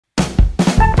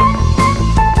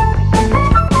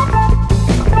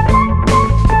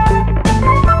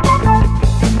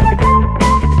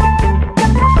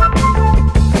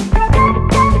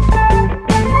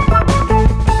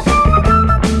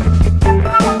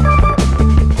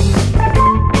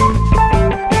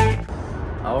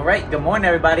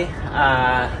morning, everybody.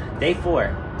 Day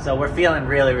 4. So we're feeling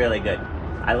really, really good.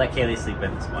 I let Kaylee sleep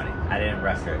in this morning. I didn't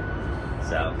rush her.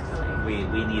 So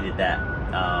we needed that.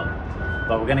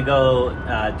 But we're gonna go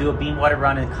do a beam water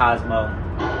run in Cosmo.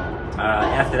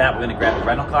 After that, we're gonna grab a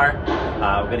rental car.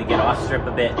 We're gonna get off strip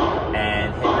a bit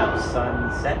and hit up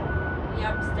Sunset.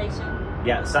 Yep, station.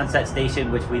 Yeah, Sunset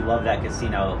Station, which we love that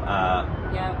casino.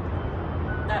 Yeah,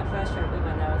 that first trip we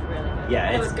went there was really good.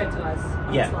 Yeah, it was good to us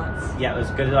on the slots. Yeah, it was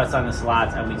good to us on the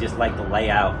slots, and we just like the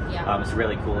layout. Yeah. It's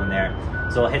really cool in there.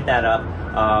 So we'll hit that up.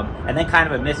 And then kind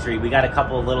of a mystery. We got a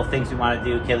couple of little things we want to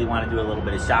do. Kaylee want to do a little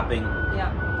bit of shopping.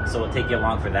 Yeah. So we'll take you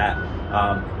along for that.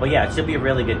 But yeah, it should be a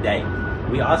really good day.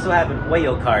 We also have an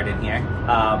OYO card in here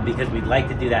because we'd like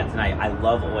to do that tonight. I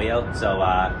love OYO, so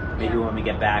maybe when we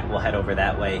get back, we'll head over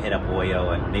that way, hit up OYO,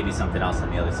 and maybe something else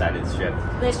on the other side of the strip.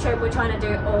 This trip, we're trying to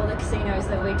do all the casinos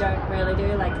that we don't really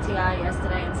do, like TI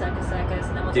yesterday and Circus Circus,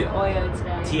 and then we'll do OYO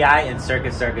today. TI and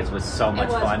Circus Circus was so much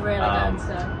fun. It was really good,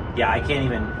 so. Yeah, I can't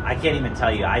even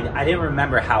tell you. I didn't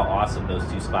remember how awesome those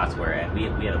two spots were, and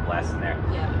we had a blast in there.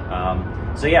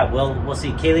 Yeah. So yeah, we'll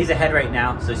see. Kaylee's ahead right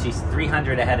now, so she's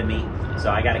 300 ahead of me. So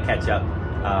I got to catch up.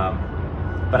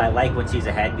 But I like when she's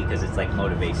ahead because it's like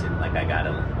motivation. Like I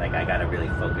gotta really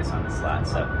focus on the slot.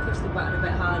 So push the button a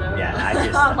bit harder.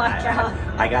 Yeah, oh my god.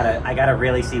 I gotta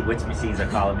really see which machines are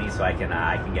calling me so I can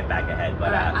get back ahead.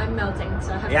 But right, I'm melting,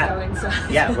 so I have to go inside.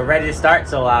 Yeah, we're ready to start.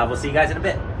 So we'll see you guys in a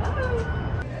bit.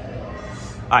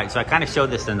 All right, so I kind of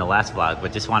showed this in the last vlog,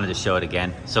 but just wanted to show it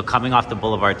again. So coming off the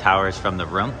Boulevard Towers from the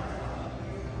room,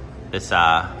 this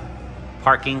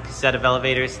parking set of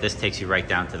elevators, this takes you right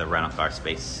down to the rental car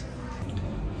space.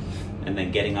 And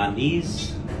then getting on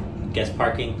these, guest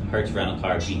parking, Hertz rental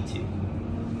car B2.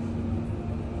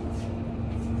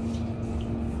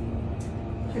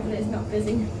 Hopefully it's not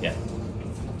busy. Yeah.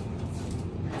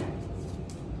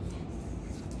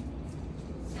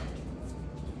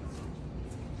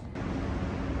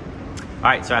 All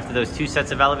right, so after those 2 sets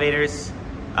of elevators,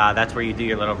 that's where you do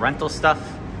your little rental stuff.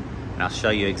 And I'll show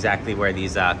you exactly where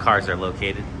these cars are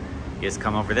located. You just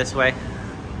come over this way.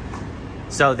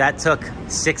 So that took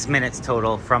 6 minutes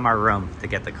total from our room to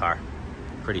get the car.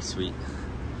 Pretty sweet.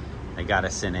 They got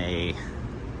us in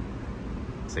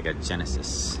it's like a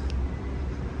Genesis.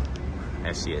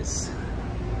 There she is.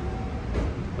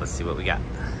 Let's see what we got.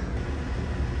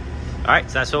 All right,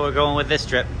 so that's what we're going with this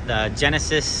trip. The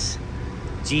Genesis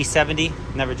G70,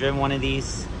 never driven one of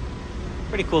these.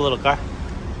 Pretty cool little car.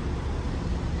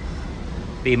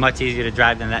 Be much easier to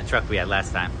drive than that truck we had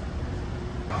last time.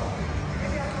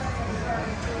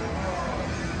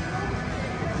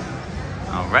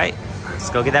 All right, let's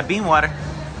go get that beam water.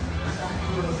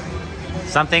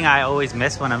 Something I always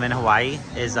miss when I'm in Hawaii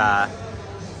is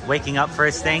waking up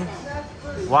first thing,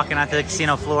 walking onto the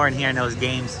casino floor and hearing those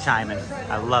games chiming.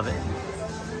 I love it.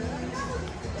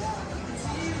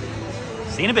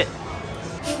 See you in a bit.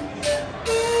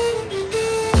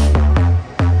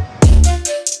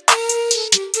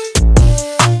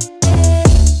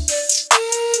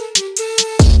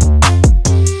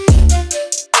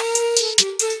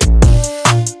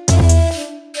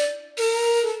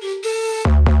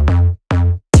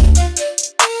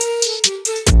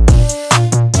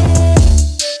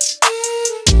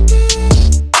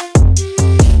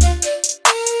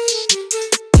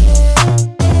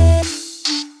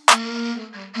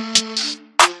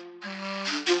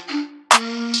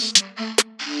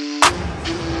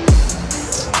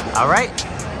 All right,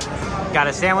 got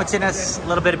a sandwich in us, a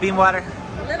little bit of bean water. A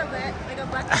little bit, I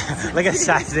got buckets. Look at the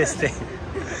size of this thing.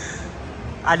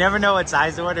 I never know what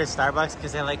size to order at Starbucks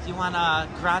because they're like, you want a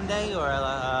grande or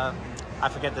I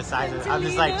forget the size of it. I'm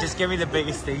just like, just give me the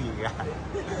biggest thing you got. All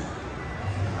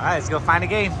right, let's go find a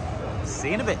game. See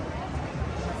you in a bit.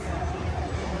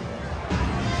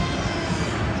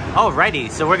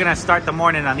 Alrighty, so we're gonna start the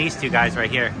morning on these 2 guys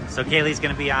right here. So Kaylee's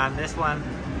gonna be on this one.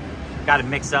 Got to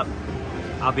mix up.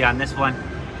 I'll be on this one,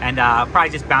 and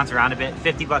probably just bounce around a bit.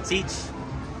 50 bucks each.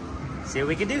 See what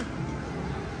we can do.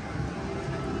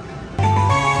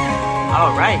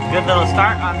 All right, good little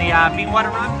start on the beam water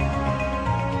run.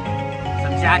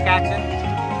 Some jack action.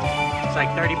 It's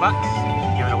like 30 bucks.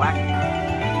 Give it a whack.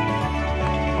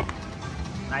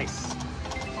 Nice.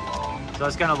 So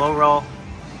it's gonna low roll.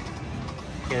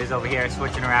 Kaylee's over here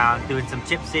switching around, doing some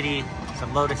Chip City,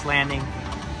 some Lotus Landing.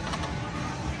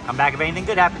 Come back if anything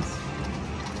good happens.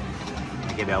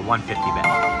 I'll give you a 150 bet.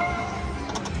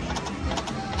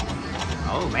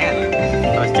 Oh man,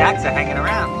 those jacks are hanging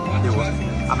around.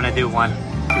 I'm gonna do one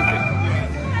 250.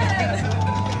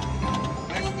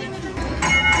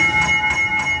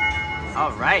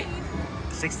 All right,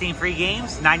 16 free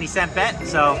games, 90-cent bet.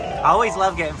 So I always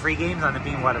love getting free games on the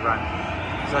beam water run.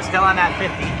 So still on that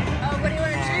 50. Oh, what do you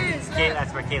want to choose?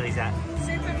 That's where Kaylee's at.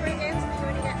 Super free games, you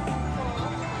already get 4,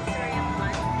 3 and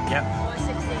 1. Yep. Or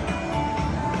 16.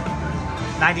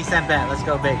 90-cent bet. Let's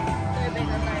go big. Go big,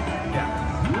 let's go.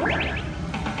 Yeah.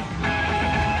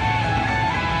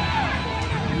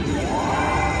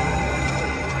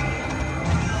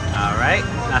 All right,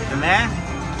 nothing there.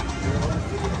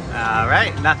 All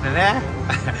right, nothing there.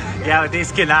 Yeah, with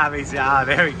these Konami's, oh,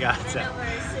 there we go. So,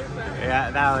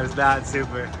 yeah, that was not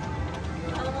super.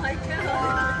 Oh my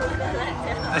god.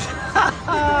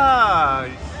 Oh,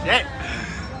 shit.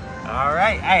 All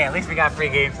right, hey, at least we got free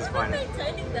games this morning. We've been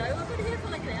taking though, we've been here for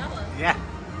like an hour. Yeah.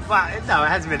 Well, no, it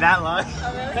hasn't been that long.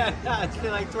 Oh, really? No, it's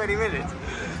been like 20 minutes.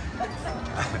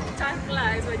 Time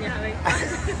flies when you're having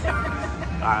fun.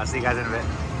 All right, I'll see you guys in a bit.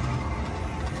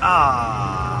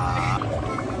 Ah.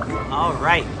 All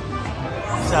right.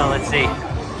 So let's see.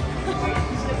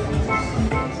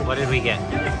 What did we get?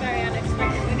 That was very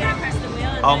unexpected. We're gonna press the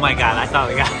wheel. Oh my god, I thought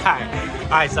we got.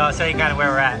 All right, so I'll show you kind of where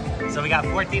we're at. So we got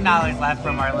 $14 left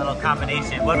from our little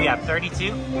combination. What do we have?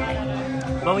 32?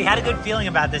 But we had a good feeling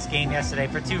about this game yesterday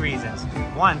for 2 reasons.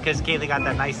 One, because Kaylee got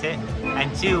that nice hit,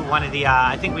 and 2, one of the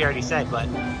I think we already said, but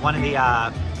one of the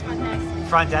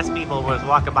front desk people was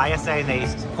walking by yesterday and they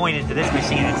pointed to this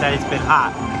machine and said it's been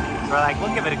hot. So we're like,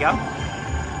 we'll give it a go.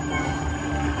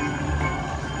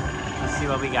 Let's see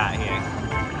what we got here.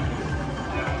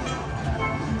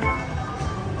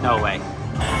 No way.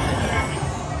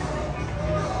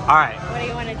 All right. What do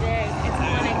you want to do? It's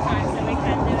morning time, so we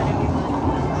can do it if we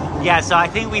want. Yeah, so I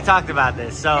think we talked about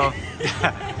this. So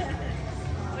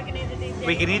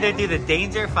we can either do the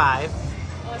Danger 5,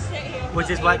 or sit here, which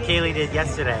is what Kaylee did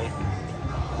yesterday.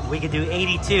 We could do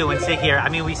 82 and sit here. I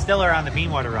mean, we still are on the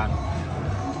beam water run.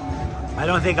 I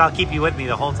don't think I'll keep you with me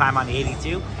the whole time on the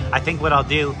 82. I think what I'll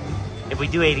do, if we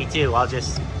do 82, I'll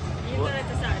just... You've got to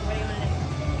decide. What do you want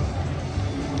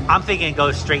to do? I'm thinking it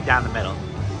goes straight down the middle.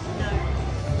 No.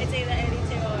 It's either 82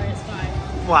 or it's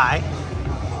 5. Why?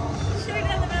 Straight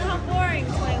down the middle, how boring.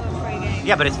 21 free games.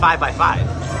 Yeah, but it's 5 by 5.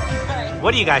 Alright.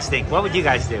 What do you guys think? What would you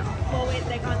guys do? Well, wait,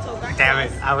 they can't talk back. Damn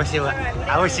it. I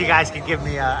wish you guys could give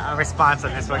me a response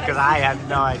on this one because I have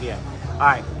no idea. All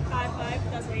right.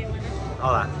 5-5, that's where you're winning.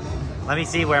 Hold on. Let me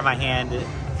see where my hand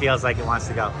feels like it wants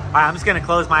to go. All right, I'm just going to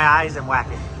close my eyes and whack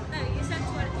it. No, you said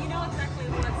 20. You know exactly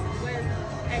where's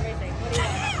everything. What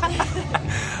do you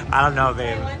want? I don't know,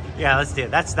 babe. Yeah, let's do it.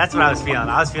 That's what I was feeling.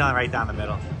 I was feeling right down the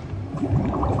middle.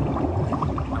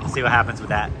 Let's see what happens with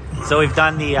that. So we've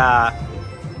done the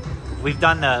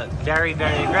very,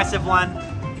 very aggressive one.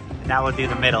 Now we'll do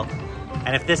the middle.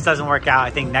 And if this doesn't work out,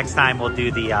 I think next time we'll do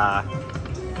the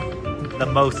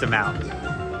most amount.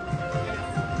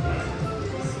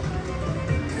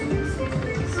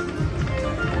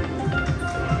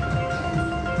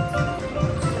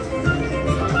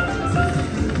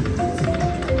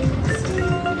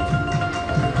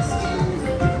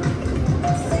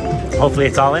 Hopefully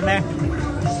it's all in there.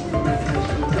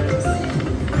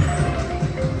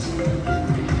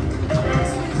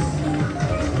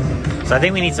 So I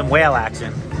think we need some whale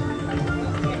action.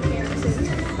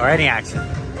 Or any action.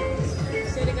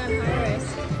 Should have gone high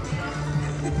risk.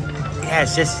 Yeah,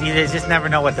 it's just, you just never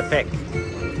know what to pick.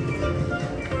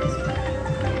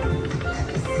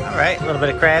 All right, a little bit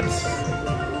of crabs.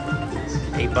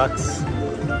 $8.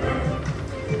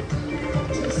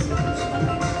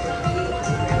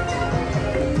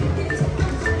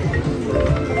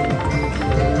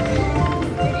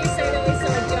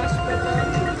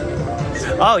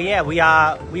 Oh yeah,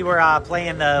 we were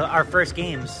playing our first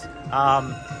games,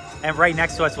 and right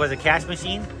next to us was a cash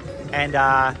machine, and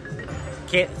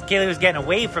Kaylee was getting a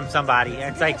wave from somebody,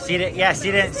 and it's like she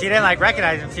didn't like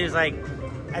recognize him. She was like,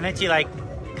 and then she like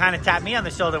kind of tapped me on the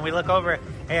shoulder, and we look over,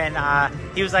 and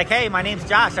he was like, "Hey, my name's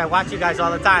Josh. I watch you guys all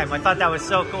the time." I thought that was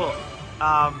so cool.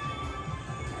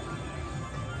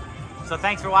 So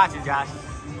thanks for watching, Josh.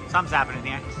 Something's happening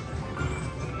here,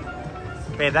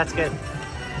 babe. That's good.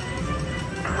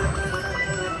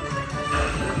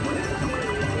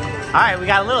 All right, we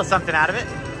got a little something out of it.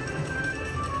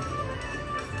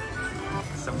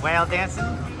 Some whale dancing.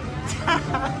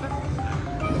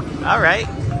 All right.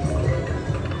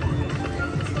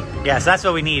 Yes, that's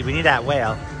what we need. We need that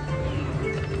whale.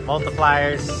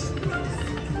 Multipliers.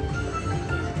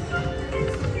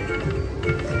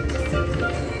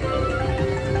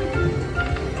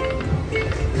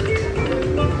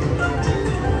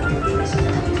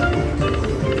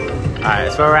 All right,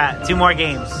 that's where we're at. 2 more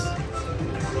games.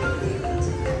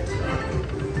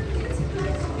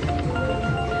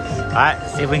 All right,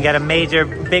 see if we can get a major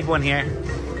big one here. It's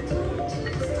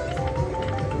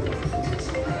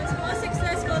more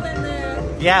successful than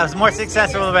the Yeah, it was more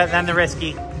successful than the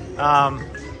risky. So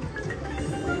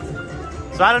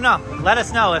I don't know. Let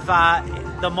us know if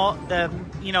the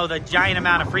giant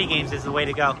amount of free games is the way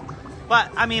to go.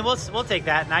 But I mean, we'll take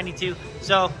that 92.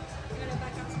 So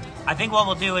I think what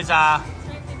we'll do is go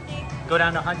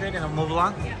down to 100 and we'll move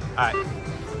along. Yeah. All right.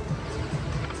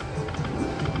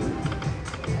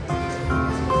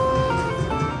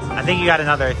 I think you got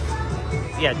another.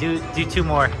 Yeah, do 2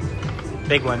 more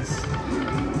big ones.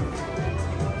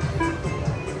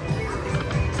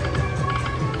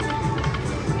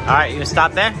 All right, you gonna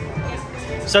stop there?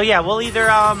 Yeah. So yeah, we'll either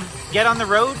get on the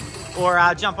road or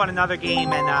jump on another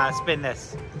game and spin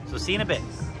this. So see you in a bit.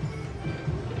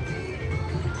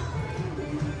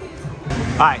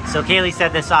 All right, so Kaylee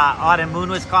said this autumn moon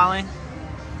was calling.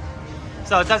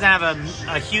 So it doesn't have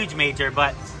a huge major,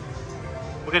 but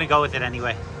we're gonna go with it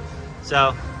anyway.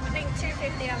 So I think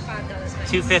 $2.50 and $5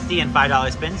 spins. $2.50 and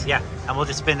 $5 spins, yeah. And we'll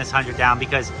just spin this 100 down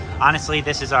because honestly,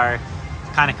 this is our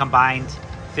kind of combined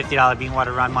 $50 bean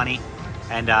water run money.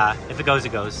 And if it goes,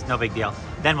 it goes. No big deal.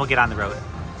 Then we'll get on the road.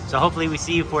 So hopefully we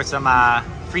see you for some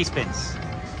free spins.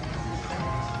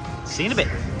 See you in a bit.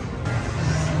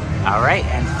 All right,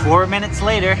 and 4 minutes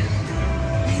later,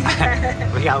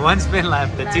 we got 1 spin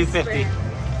left, the $2.50.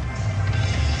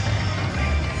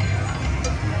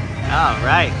 All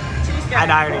right. And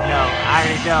I already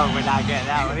know we're not getting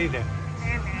that one either.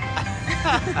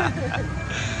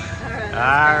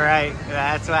 All right,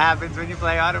 that's what happens when you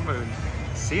play Autumn Moon.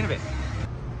 See you in a bit.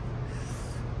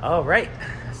 All right,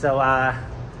 so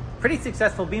pretty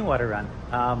successful bean water run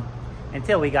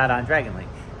until we got on Dragon Link.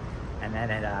 And then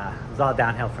it was all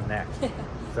downhill from there.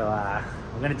 So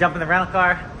we're gonna jump in the rental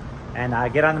car and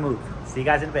get on the move. See you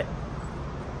guys in a bit.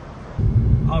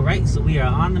 All right, so we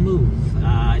are on the move.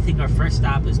 I think our first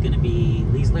stop is gonna be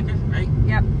Lee's Liquor, right?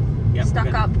 Yep.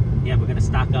 Stock up. Yeah, we're gonna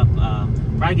stock up.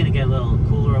 Probably gonna get a little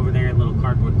cooler over there, a little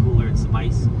cardboard cooler and some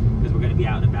ice because we're gonna be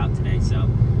out and about today. So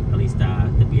at least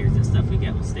the beers and stuff we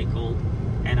get will stay cold.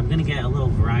 And I'm gonna get a little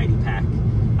variety pack.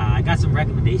 I got some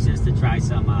recommendations to try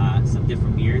some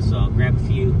different beers, so I'll grab a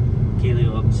few. Kaylee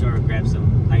will, I'm sure, grab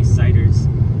some nice ciders,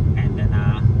 and then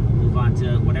we'll move on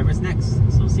to whatever's next.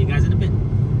 So we'll see you guys in a bit.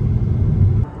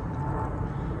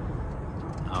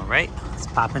 All right, let's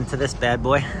pop into this bad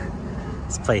boy.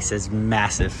 This place is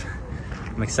massive.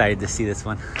 I'm excited to see this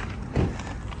one.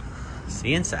 See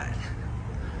you inside.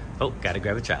 Oh, gotta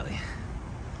grab a trolley.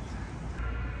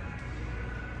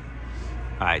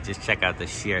 All right, just check out the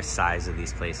sheer size of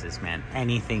these places, man.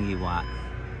 Anything you want.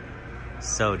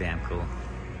 So damn cool.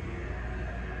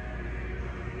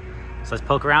 So let's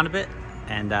poke around a bit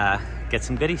and get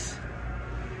some goodies.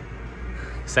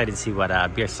 Excited to see what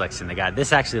beer selection they got.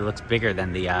 This actually looks bigger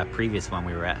than the previous one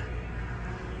we were at.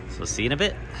 So we'll see you in a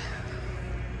bit.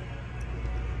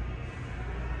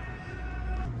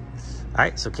 All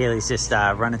right, so Kaylee's just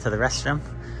running to the restroom.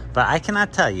 But I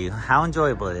cannot tell you how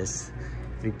enjoyable it is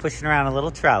to be pushing around a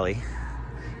little trolley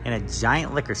in a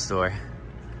giant liquor store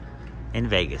in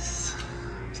Vegas.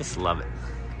 Just love it.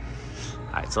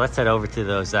 All right, so let's head over to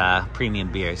those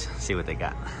premium beers, see what they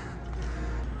got.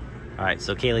 All right,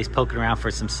 so Kaylee's poking around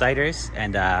for some ciders,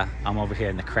 and I'm over here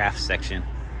in the craft section.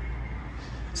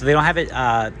 So they don't have it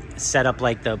set up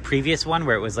like the previous one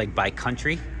where it was like by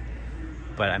country,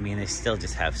 but I mean, they still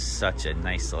just have such a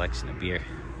nice selection of beer.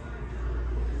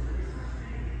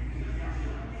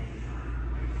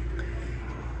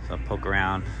 So I'll poke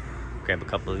around, grab a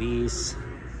couple of these,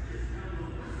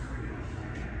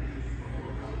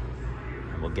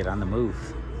 and we'll get on the move.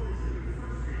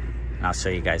 And I'll show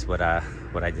you guys what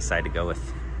I decide to go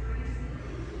with.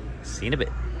 See you in a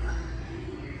bit.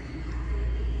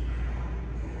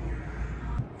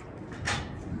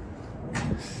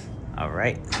 All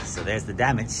right, so there's the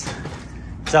damage.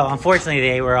 So unfortunately,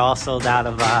 they were all sold out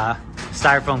of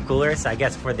styrofoam coolers. I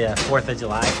guess for the 4th of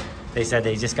July, they said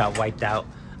they just got wiped out,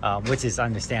 which is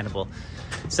understandable.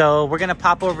 So we're gonna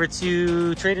pop over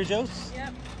to Trader Joe's.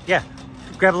 Yep. Yeah,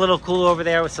 grab a little cooler over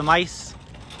there with some ice.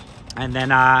 And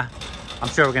then I'm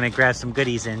sure we're gonna grab some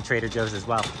goodies in Trader Joe's as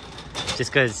well.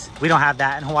 Just cause we don't have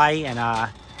that in Hawaii. And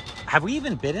have we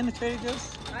even been in a Trader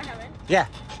Joe's? I haven't. Yeah,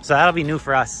 so that'll be new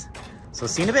for us. So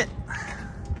see you in a bit.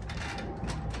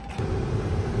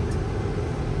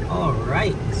 All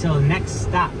right, so next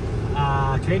stop,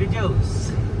 Trader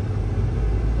Joe's,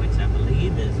 which I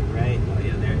believe is right, oh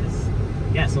yeah, there it is.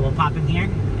 Yeah, so we'll pop in here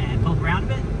and poke around a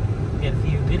bit, get a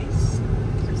few goodies.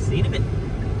 So see you in a bit.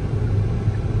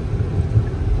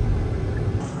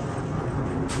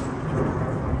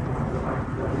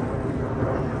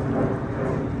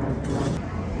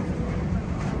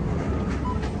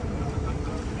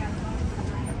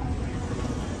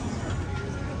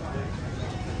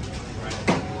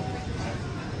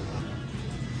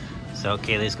 So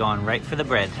Kaylee's going right for the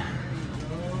bread.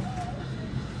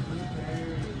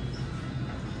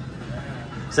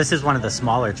 So this is one of the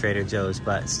smaller Trader Joe's,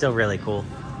 but still really cool.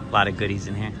 A lot of goodies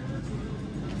in here.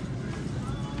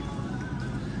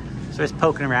 So just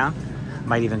poking around.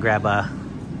 Might even grab a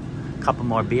couple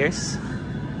more beers.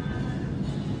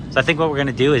 So I think what we're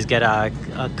gonna do is get a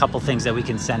couple things that we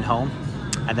can send home,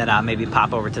 and then maybe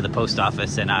pop over to the post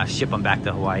office and ship them back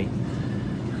to Hawaii.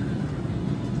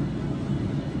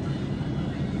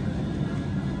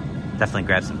 Definitely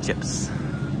grab some chips.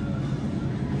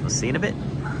 We'll see in a bit.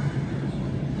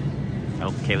 Oh,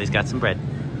 Kaylee's got some bread.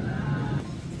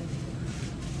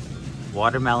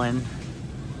 Watermelon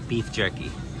beef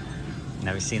jerky.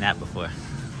 Never seen that before.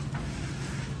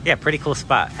 Yeah, pretty cool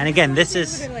spot. And again, this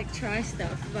is... We're gonna like try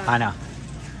stuff, but I know.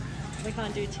 we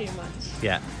can't do too much.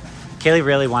 Yeah. Kaylee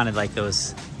really wanted like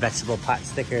those vegetable pot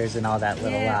stickers and all that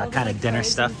little kind of dinner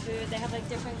stuff. Food. They have like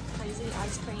different crazy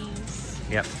ice creams.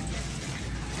 Yep.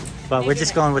 But we're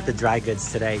just going with the dry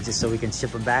goods today just so we can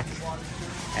ship them back.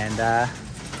 And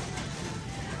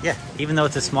yeah, even though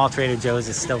it's a small Trader Joe's,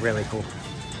 it's still really cool.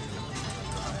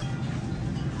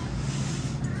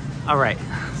 All right,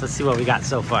 so let's see what we got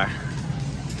so far.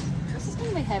 This is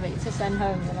gonna be heavy to send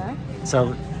home, you know?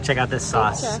 So check out this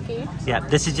sauce. Turkey. Yeah,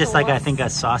 this is just like, I think, a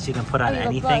sauce you can put on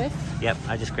anything. Both? Yep,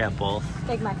 I just grabbed both.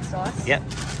 Big Mac sauce. Yep.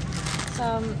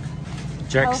 Some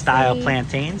Jerk style healthy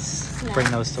plantains. snacks.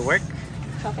 Bring those to work.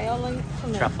 Truffle aioli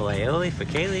from Truffle aioli for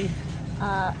Kaylee.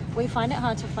 We find it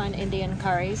hard to find Indian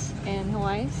curries in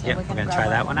Hawaii, so Yep, we're we're gonna gonna try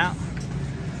that one out.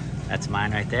 That's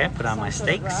mine right there. Put on my Some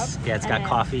sort of steaks. rub. Yeah, it's And got then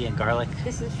coffee and garlic.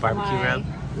 This is for Barbecue my rub.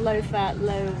 low-fat,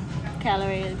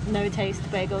 low-calorie, no-taste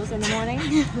bagels in the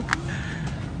morning.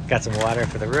 Got some water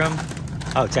for the room.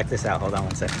 Oh, check this out. Hold on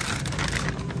one second.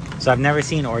 So I've never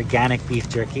seen organic beef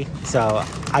jerky. So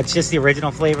it's just the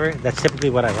original flavor. That's typically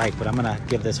what I like, but I'm gonna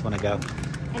give this one a go.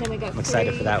 And then we got I'm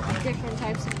excited for that one. different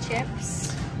types of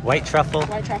chips. White truffle.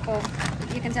 White truffle.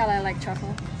 You can tell I like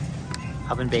truffle.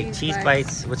 Oven baked cheese Cheese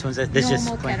bites. Which one's this? This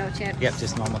Normal just plain. kettle chips. Yep,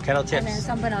 just normal kettle chips. And then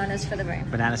some bananas for the room.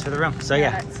 Bananas for the room. So Now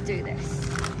yeah, let's do this.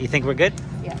 you think we're good?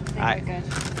 Yeah, I think All right. we're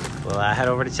good. We'll head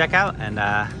over to checkout and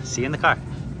see you in the car.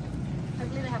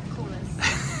 Hopefully they have coolers.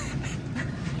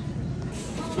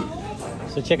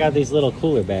 So check out these little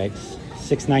cooler bags.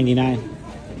 $6.99.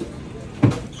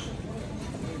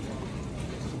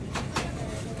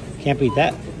 Can't beat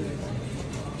that.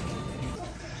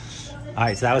 All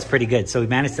right, so that was pretty good. So we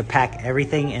managed to pack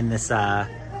everything in this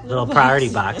little priority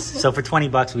box. So for 20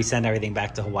 bucks, we send everything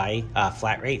back to Hawaii,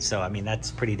 flat rate. So I mean, that's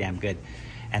pretty damn good.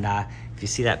 And if you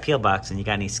see that peel box and you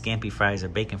got any scampi fries or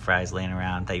bacon fries laying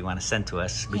around that you want to send to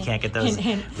us, we can't get those.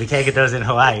 We can't get those in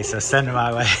Hawaii, so send them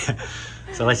our way.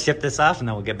 So let's ship this off and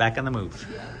then we'll get back on the move.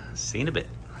 See you in a bit.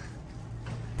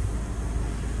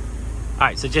 All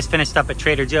right, so just finished up at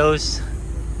Trader Joe's.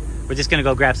 We're just gonna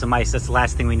go grab some ice. That's the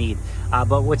last thing we need.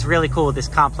 But what's really cool with this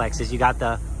complex is you got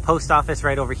the post office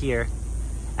right over here,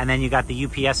 and then you got the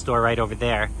UPS store right over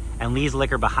there, and Lee's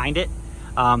Liquor behind it.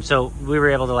 So we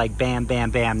were able to like bam,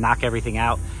 bam, bam, knock everything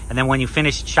out. And then when you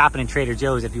finish shopping in Trader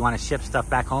Joe's, if you want to ship stuff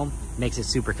back home, it makes it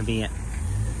super convenient.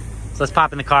 So let's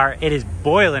pop in the car. It is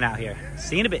boiling out here.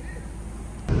 See you in a bit.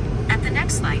 At the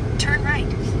next light, turn right.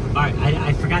 All right,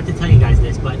 I forgot to tell you guys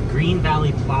this, but Green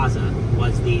Valley Plaza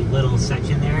was the little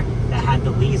section there that had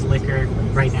the Lee's Liquor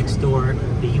right next door,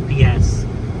 the UPS,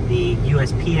 the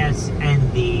USPS, and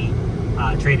the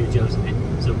Trader Joe's in it.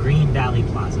 So Green Valley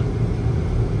Plaza.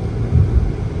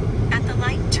 At the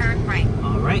light, turn right.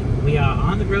 All right, we are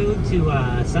on the road to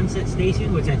Sunset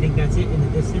Station, which I think that's it in the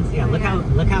distance. Yeah, look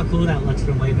how cool that looks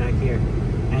from way back here.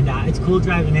 And it's cool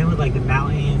driving in with like the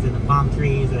mountains and the palm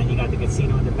trees, and then you got the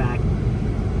casino in the back.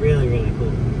 Really, really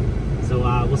cool. So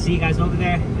we'll see you guys over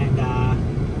there, and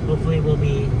hopefully we'll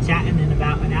be chatting in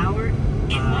about an hour. In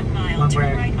 1 mile, when turn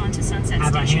we're right onto Sunset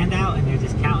have our Station. hand out and they're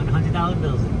just counting $100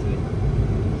 bills into it.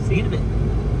 See you in a bit.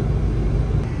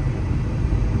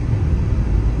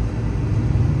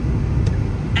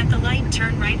 At the light,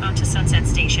 turn right onto Sunset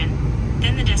Station.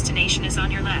 Then the destination is on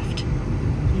your left.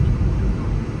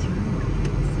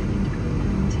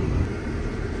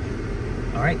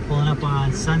 All right, pulling up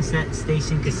on Sunset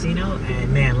Station Casino,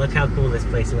 and man, look how cool this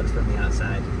place looks from the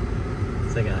outside.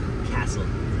 It's like a castle.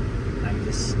 I can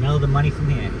just smell the money from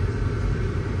here.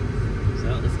 So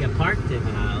let's get parked, and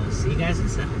I'll see you guys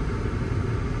inside.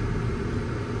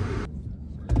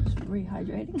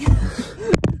 Rehydrating.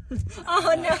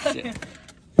 Oh no.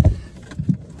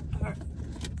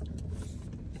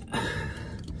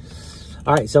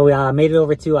 All right, so we made it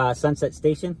over to Sunset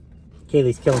Station.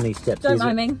 Kaylee's killing these chips. Don't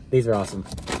mind me. These are awesome.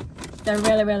 They're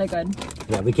really, really good.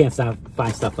 Yeah, we can't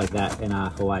find stuff like that in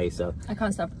Hawaii, so. I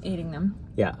can't stop eating them.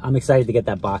 Yeah, I'm excited to get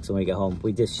that box when we get home.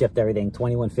 We just shipped everything,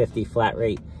 $21.50 flat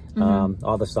rate,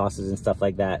 all the sauces and stuff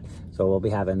like that. So we'll be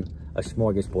having a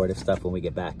smorgasbord of stuff when we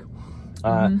get back.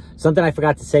 Something I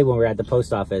forgot to say when we were at the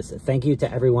post office, thank you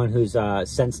to everyone who's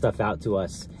sent stuff out to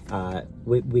us.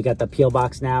 We got the P.O.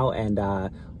 box now,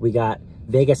 and we got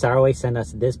Vegas ROA sent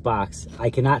us this box.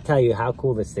 I cannot tell you how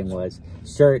cool this thing was.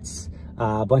 Shirts,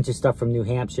 a bunch of stuff from New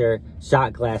Hampshire,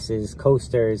 shot glasses,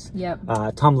 coasters,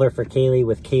 tumbler for Kaylee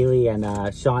with Kaylee and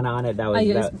Shauna on it. That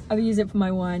was I use it for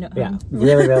my wine at home.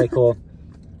 Really, really cool.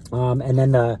 And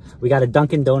then we got a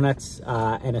Dunkin' Donuts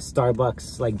and a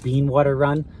Starbucks like bean water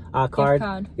run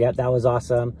card. Yep, that was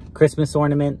awesome. Christmas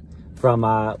ornament from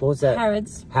what was that?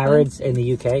 Harrods in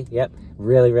the UK. Yep,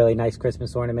 really, really nice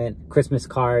Christmas ornament. Christmas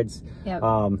cards. Yep.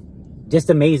 Just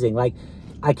amazing. Like,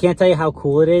 I can't tell you how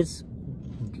cool it is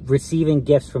receiving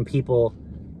gifts from people,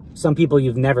 some people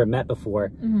you've never met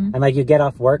before. And like, you get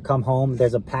off work, come home,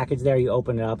 there's a package there, you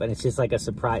open it up, and it's just like a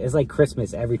surprise. It's like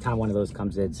Christmas every time one of those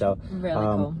comes in. So really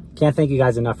cool. Can't thank you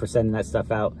guys enough for sending that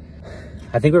stuff out.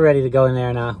 I think we're ready to go in there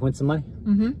and win some money.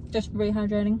 Just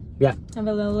rehydrating. Yeah. Have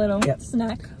a little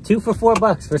snack. 2 for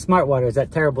 $4 for Smart Waters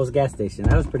at Terrible's gas station.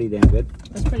 That was pretty damn good.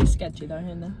 That's pretty sketchy though,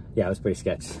 isn't it? Yeah, it was pretty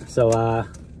sketch. So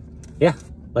yeah,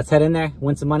 let's head in there,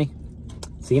 win some money.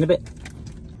 See you in a bit.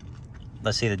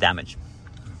 Let's see the damage.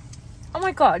 Oh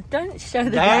my god, don't show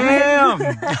the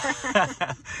damage.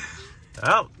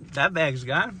 Oh, that bag's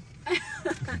gone.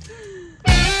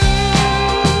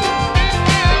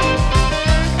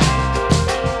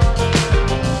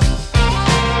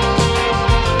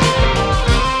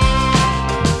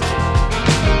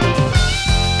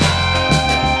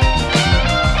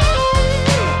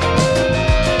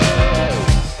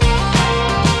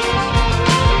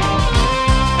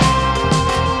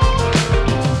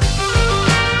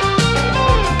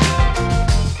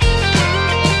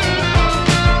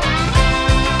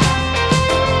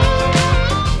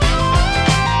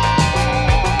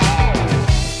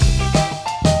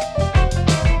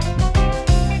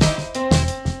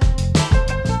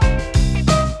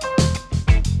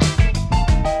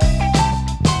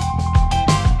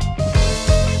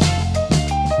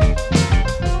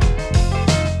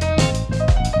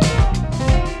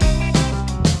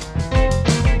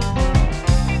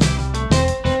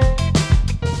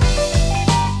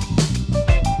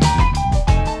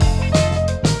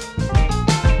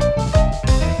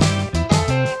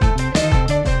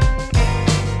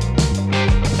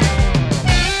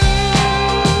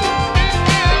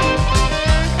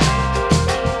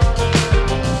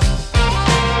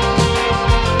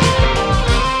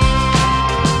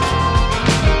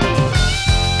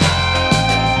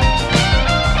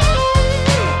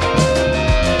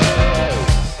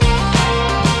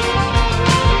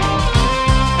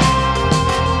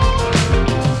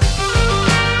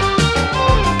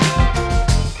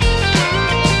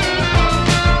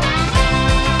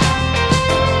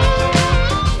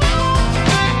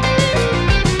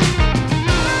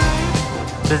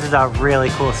 This is a really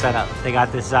cool setup. They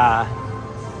got this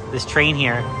this train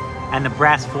here and the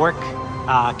brass fork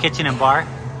kitchen and bar,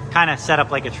 kind of set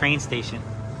up like a train station.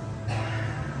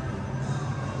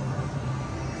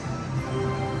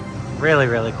 Really,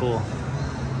 really cool.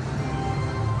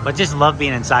 But just love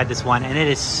being inside this one, and it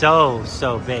is so,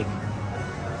 so big.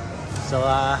 So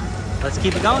let's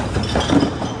keep it going.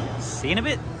 See you in a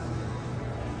bit.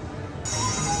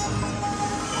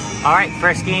 All right,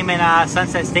 first game in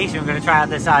Sunset Station. We're gonna try out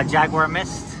this Jaguar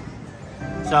Mist.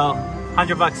 So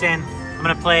 $100 in. I'm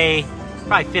gonna play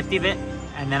probably 50 of it,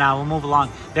 and then we'll move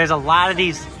along. There's a lot of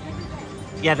these,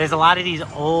 there's a lot of these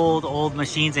old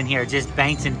machines in here, just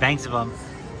banks and banks of them.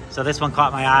 So this one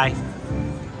caught my eye.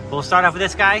 We'll start off with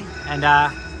this guy and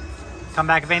come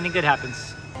back if anything good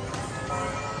happens.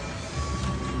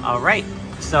 All right,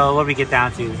 so what did we get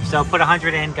down to? So put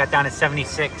 100 in, got down to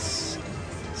 76.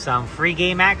 Some free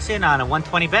game action on a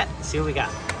 120 bet. Let's see what we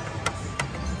got.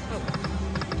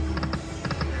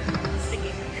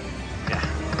 Yeah.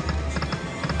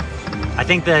 I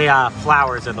think the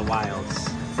flowers are the wilds.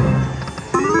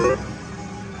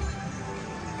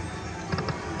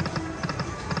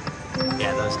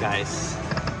 Yeah, those guys.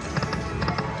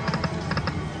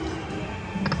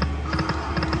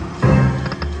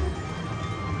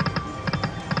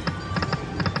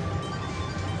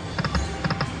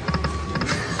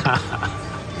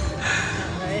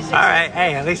 All right,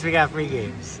 hey, at least we got free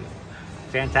games.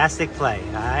 Fantastic play.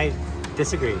 I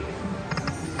disagree.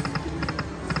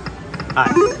 All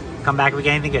right, come back if we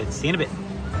get anything good. See you in a bit.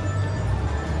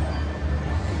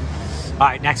 All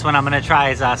right, next one I'm gonna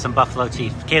try is some buffalo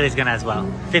chief. Kaylee's gonna as well.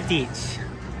 50 each.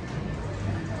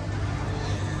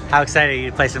 How excited are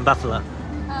you to play some buffalo?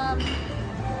 No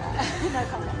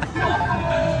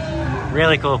comment.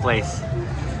 Really cool place.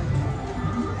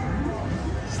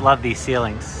 Just love these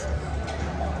ceilings.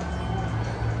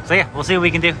 So yeah, we'll see what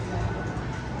we can do.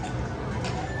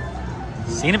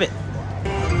 See you in a bit.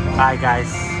 All right,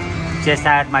 guys. Just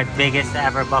had my biggest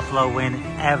ever buffalo win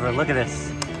ever. Look at this.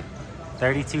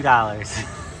 $32.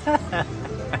 All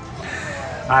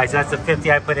right, so that's the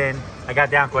 50 I put in. I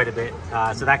got down quite a bit,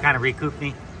 so that kind of recouped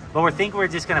me. But we're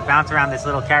just gonna bounce around this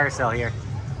little carousel here,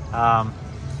 and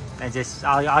just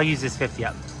I'll use this 50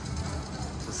 up.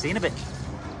 We'll see you in a bit.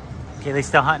 Kaylee's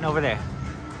still hunting over there.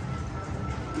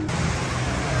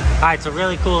 All right, so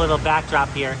really cool little backdrop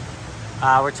here.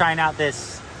 We're trying out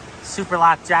this super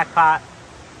lock jackpot.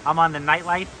 I'm on the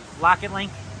nightlife locket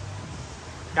link.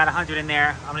 Got 100 in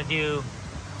there. I'm gonna do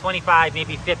 25,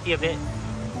 maybe 50 of it.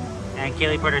 And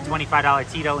Kaylee put her $25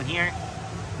 Tito in here.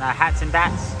 Hats and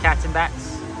bats, cats and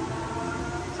bats.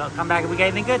 So come back if we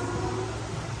get anything good.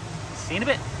 See you in a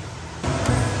bit.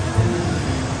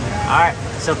 All right,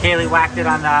 so Kaylee whacked it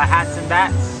on the hats and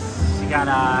bats. She got,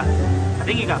 I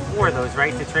think you got 4 of those,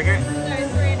 right, to trigger it? No,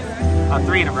 3 in a row. Oh,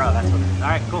 3 in a row, that's what it is. All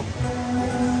right, cool.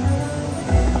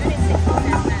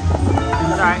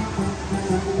 That's all right.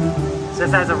 So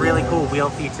this has a really cool wheel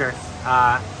feature.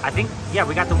 I think, yeah,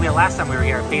 we got the wheel last time we were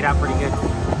here. It paid out pretty good. I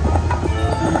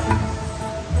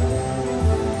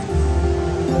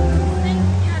think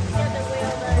you have to get the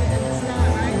wheel though at the start,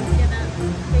 right? To get that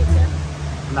feature.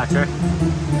 I'm not sure.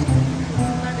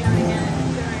 Might be able to get it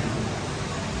during.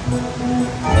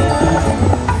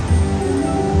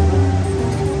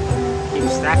 Keep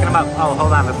stacking them up. Oh,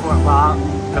 hold on.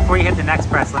 Before you hit the next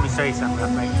press, let me show you something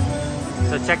real quick.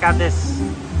 So check out this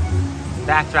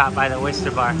backdrop by the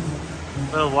oyster bar.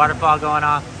 Little waterfall going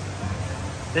off.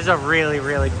 This is a really,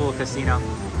 really cool casino.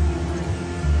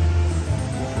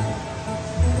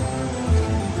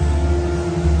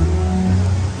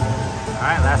 All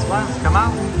right, last one. Come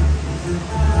on.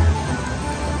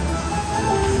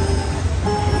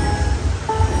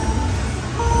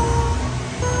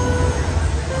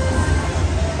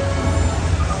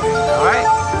 All right,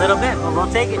 a little bit, but we'll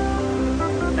take it.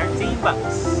 13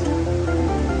 bucks.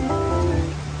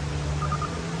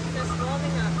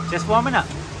 Just warming up.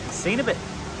 See you in a bit.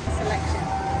 Selection.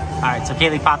 All right, so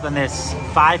Kaylee popped on this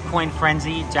 5-coin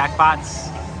frenzy jackpots.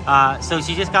 So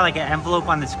she just got like an envelope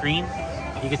on the screen.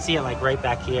 You can see it like right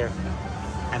back here.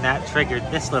 And that triggered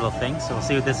this little thing. So we'll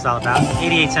see what this is all about.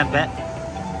 88-cent bet. Oh,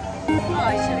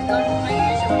 I should have gone with my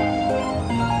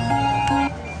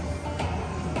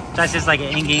usual. That's just like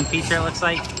an in-game feature, it looks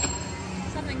like.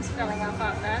 Something's filling up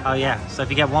there. Oh yeah, so if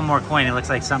you get one more coin, it looks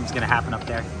like something's gonna happen up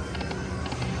there.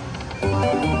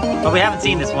 But we haven't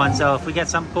seen this one, so if we get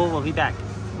something cool, we'll be back.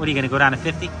 What are you gonna go down to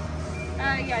 50? Yeah,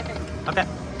 I think. Okay,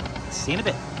 see you in a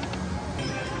bit.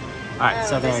 All right,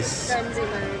 so there's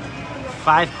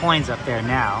 5 coins up there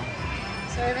now.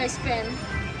 So if I spin.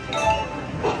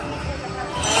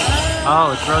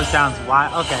 Oh, it throws down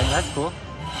wild. Okay, that's cool.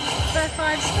 For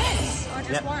 5 spins, or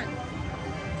just Yep. one?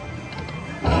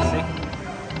 Let's see.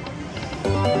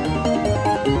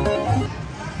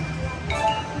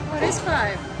 What is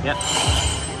 5? Yep.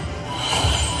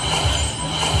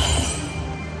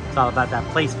 It's all about that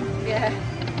placement. Yeah.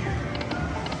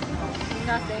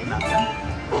 Nothing. Nothing.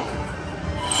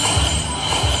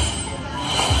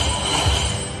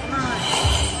 Come on.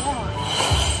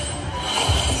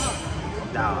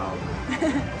 No,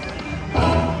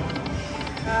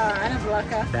 Oh, and a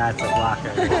blocker. that's a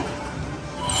blocker.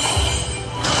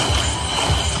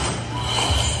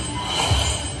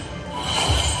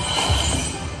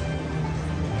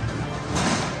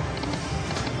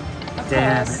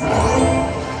 Damn it.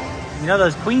 You know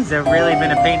those queens have really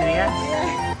been a pain in the ass?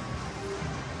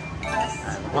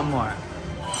 Right, one more.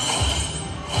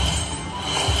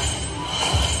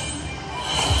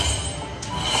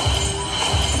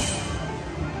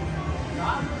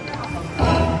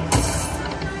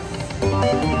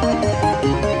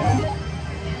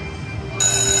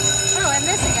 Oh, and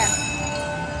this again.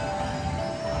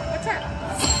 What's that?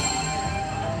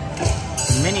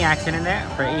 Mini action in there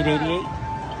for $8.88.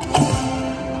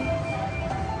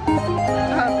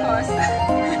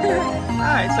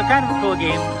 Alright, so kind of a cool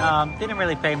game. Didn't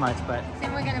really pay much, but... I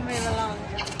think we're going to move along.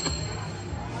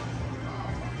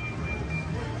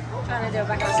 Trying to do a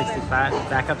backup spin. 65,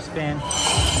 backup spin.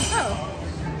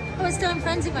 Oh, it's still in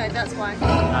frenzy mode, that's why.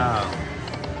 Oh.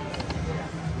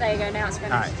 There you go, now it's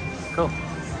finished. Alright, cool.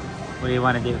 What do you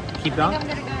want to do? Keep I going?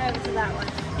 think I'm going to go over to that one.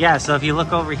 Yeah, so if you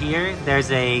look over here,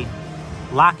 there's a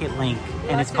locket link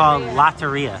and it's called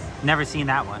Lotteria. Never seen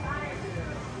that one.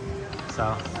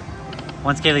 So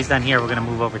once Kaylee's done here, we're gonna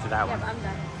move over to that one. I'm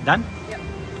done. Done? Yep.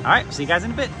 All right, see you guys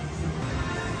in a bit.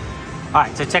 All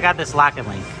right, so check out this lock and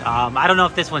link. I don't know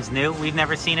if this one's new. We've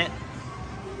never seen it.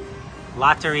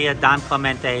 Lotteria Don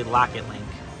Clemente lock and link.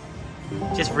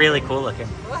 Just really cool looking.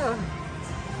 Whoa.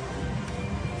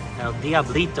 El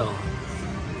Diablito.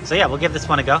 So yeah, we'll give this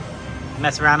one a go.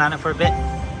 Mess around on it for a bit.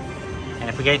 And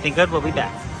if we get anything good, we'll be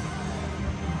back.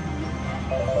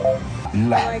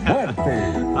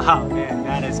 Oh man,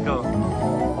 that is cool.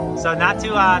 So not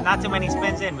too many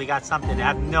spins in. We got something. I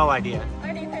have no idea.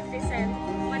 Only 50 cents.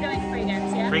 We're doing free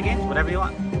games, yeah? Free games, whatever you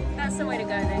want. That's the way to go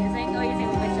then, you think? Or you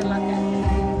think we should luck it?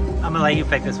 I'm gonna let you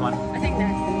pick this one. I think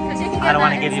that's because you can get I don't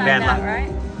want to give you bad luck,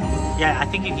 right? Yeah, I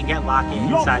think you can get lock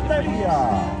in inside the free games.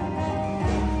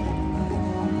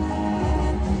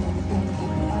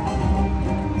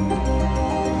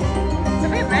 It's a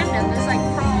bit random. There's like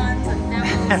prawns and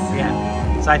devils.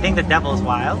 Yeah. So I think the devil's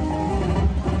wild. You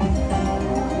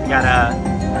got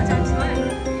What time's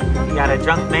mine? a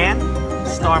drunk man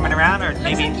storming around, or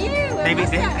maybe like you, with maybe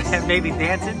mustache. maybe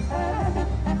dancing.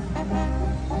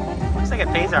 Looks like it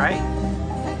pays all right.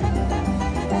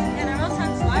 Yeah, they're all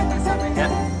times live for some reason.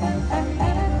 Yeah.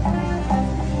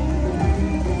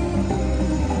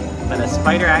 But a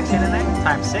spider action in there,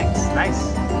 times 6, nice.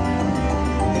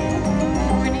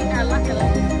 We need our luck a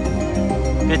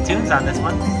little. Good tunes on this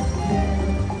one.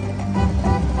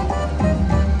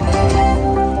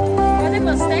 I think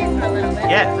we'll stay for a little bit.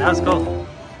 Yeah, that was cool.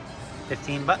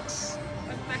 15 bucks.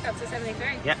 Back up to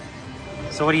 73. Yep.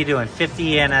 So what are you doing?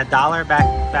 50 and a dollar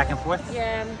back and forth?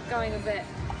 Yeah, I'm going a bit.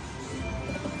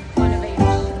 One of each.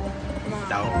 Come on.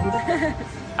 No.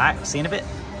 All right, see you in a bit.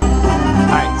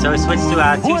 All right, so we switched to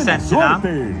 2 cents now.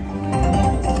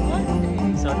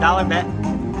 So $1 bet.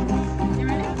 You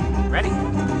ready? Ready?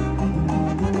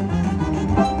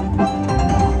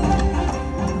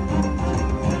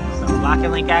 So lock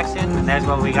and link action, and there's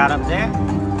what we got up there.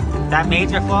 If that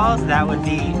major falls, that would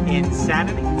be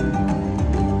insanity.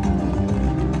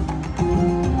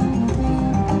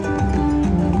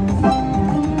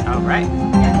 All right.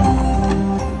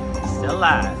 Still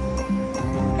live.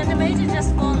 Can the major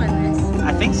just fall in this?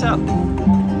 I think so.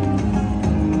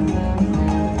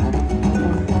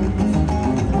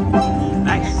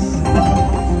 Nice.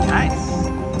 Nice.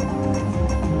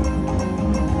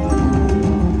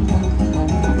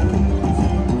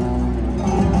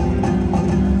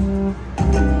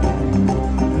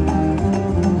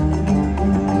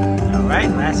 All right,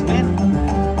 last spin.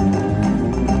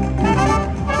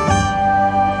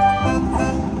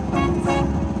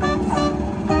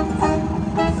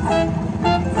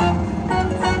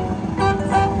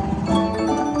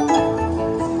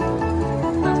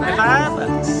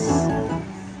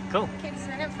 Cool. Keep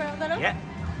spinning for a little? Yeah.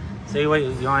 So you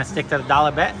want to stick to the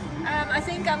 $1 bet? I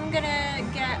think I'm gonna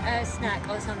get a snack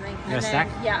or something. You want a snack?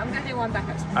 Yeah, I'm gonna do one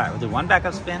backup spin. All right, we'll do one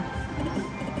backup spin.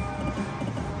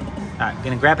 All right,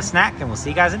 gonna grab a snack and we'll see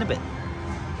you guys in a bit.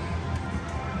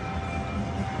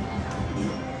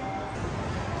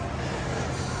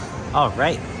 All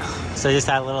right, so just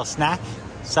had a little snack,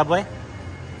 Subway.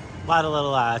 A lot of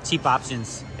little cheap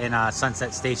options in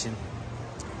Sunset Station.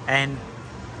 And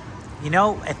you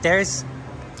know, if there's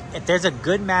a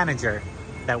good manager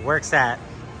that works at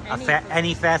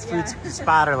any fast food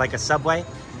spot or like a Subway,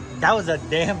 that was a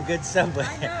damn good Subway.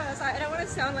 I know, I was like, I don't want to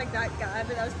sound like that guy,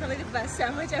 but that was probably the best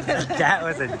sandwich I've ever had. That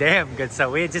was a damn good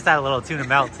Subway. We just had a little tuna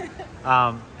melt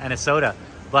and a soda,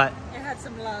 but It had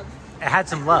some love. it had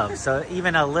some love. So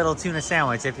even a little tuna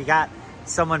sandwich, if you got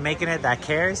someone making it that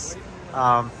cares,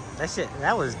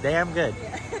 that was damn good.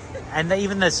 Yeah. And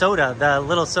even the soda, the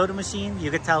little soda machine,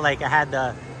 you could tell like it had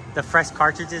the fresh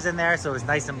cartridges in there, so it was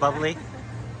nice and bubbly.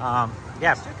 Yeah,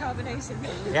 Extra carbonation.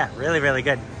 yeah, really, really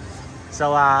good.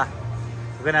 So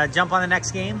we're gonna jump on the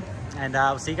next game, and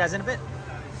we'll see you guys in a bit.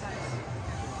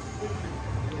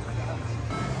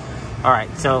 All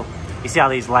right, so you see all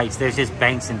these lights. There's just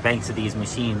banks and banks of these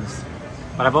machines.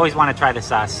 But I've always wanted to try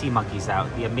this sea monkeys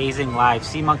out, the amazing live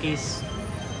sea monkeys.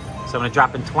 So I'm gonna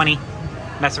drop in 20,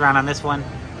 mess around on this one.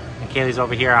 And Kaylee's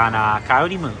over here on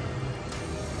Coyote Moon.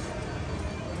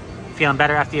 Feeling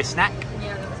better after your snack?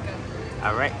 Yeah, that was good.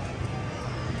 All right.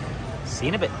 See you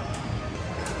in a bit.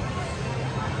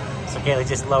 So Kaylee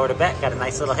just lowered a bet, got a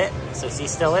nice little hit. So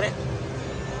she's still in it.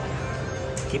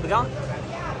 Keep it going.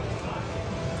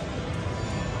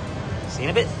 See you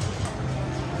in a bit.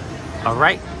 All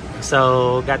right.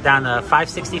 So got down to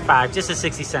 565, just a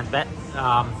 60-cent bet.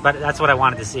 But that's what I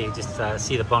wanted to see, just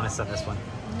see the bonus on this one.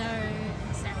 No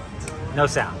sounds. No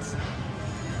sounds.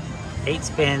 8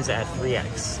 spins at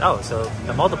 3x. Oh, so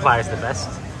the multiplier is the best.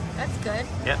 That's good.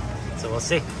 Yep. So we'll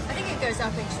see. I think it goes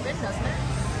up each spin, doesn't it?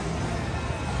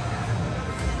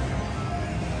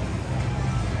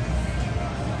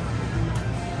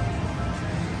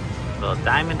 Little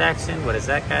diamond action. What is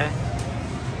that guy?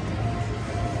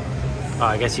 Oh,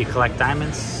 I guess you collect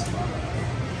diamonds.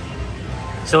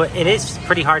 So it is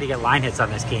pretty hard to get line hits on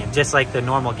this game, just like the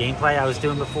normal gameplay I was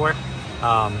doing before.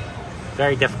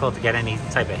 Very difficult to get any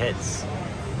type of hits.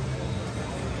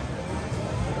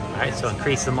 All right, so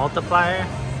increase the multiplier.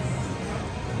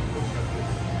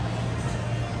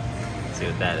 Let's see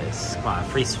what that is. Come on,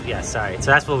 free. Yeah, sorry.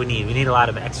 So that's what we need. We need a lot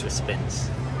of extra spins.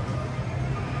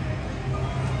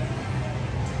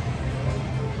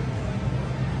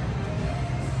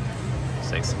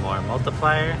 Looks like some more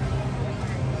multiplier.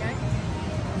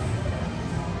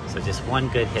 So just one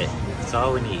good hit. That's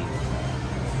all we need.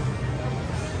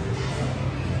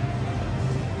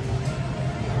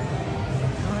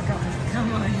 Oh god,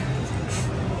 come on.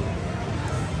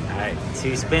 Alright,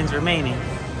 2 spins remaining.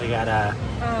 We got a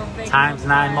times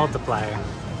 9 multiplier.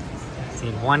 Just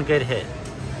need one good hit.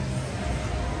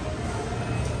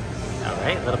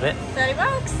 Alright, a little bit. $30.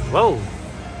 Whoa!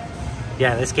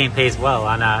 Yeah, this game pays well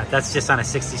on that's just on a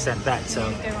 60-cent bet, so.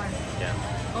 Good one. Yeah.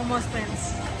 Almost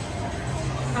spins.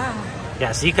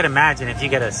 Yeah, so you could imagine if you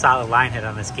get a solid line hit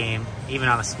on this game, even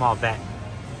on a small bet,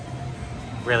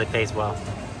 really pays well.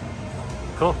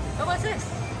 Cool. Oh, what's this?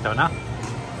 Don't know.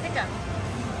 Pickup.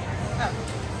 Oh.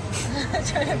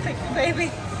 Trying to pick the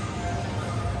baby.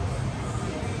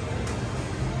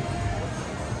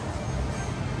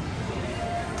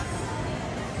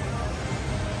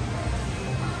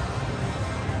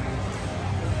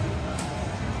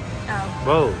 Oh.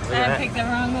 Whoa, look at I that. picked the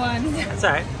wrong one. That's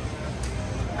alright.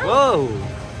 Whoa!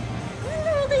 Where are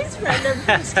all these random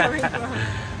things coming from?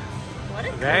 What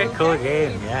a Very cool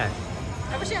game, yeah.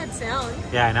 I wish it had sound.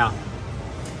 Yeah, I know.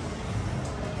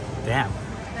 Damn.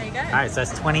 There you go. Alright, so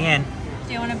that's 20 in.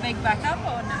 Do you want a big backup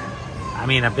or no? I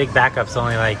mean, a big backup's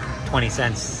only like 20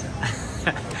 cents.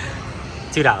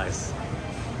 $2.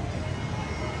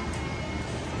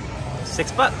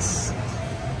 $6.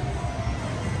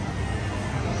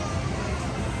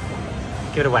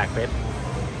 Give it a whack, babe.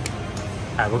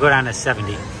 All right, we'll go down to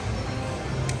 70.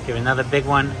 Give it another big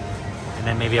one, and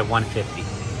then maybe a 150.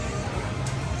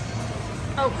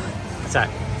 Oh. What's that?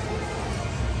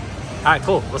 All right,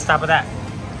 cool. We'll stop with that.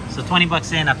 So 20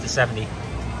 bucks in, up to 70.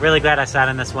 Really glad I sat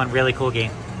on this one. Really cool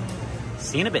game.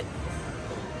 See you in a bit.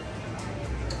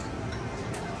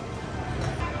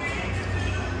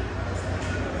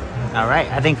 All right,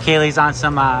 I think Kaylee's on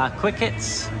some quick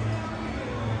hits.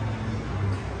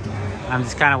 I'm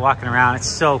just kind of walking around. It's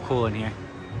so cool in here.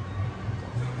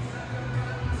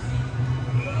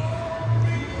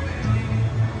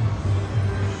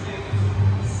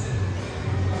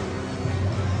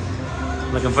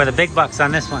 Looking for the big bucks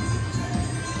on this one.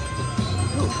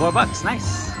 Ooh, $4,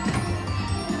 nice.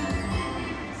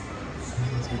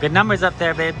 Some good numbers up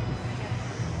there, babe.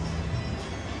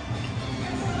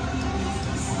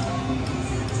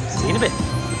 See you in a bit.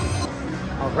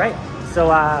 All right,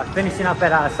 so finishing up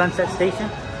at Sunset Station.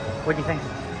 What do you think?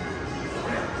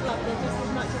 Loved it just as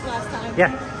much as last time.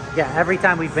 Yeah. Every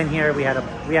time we've been here, we had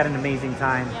an amazing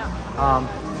time. Yeah.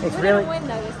 It's we really. didn't win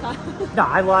though this time. No,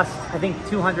 I lost. I think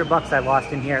 $200 I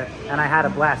lost in here, and I had a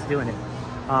blast doing it.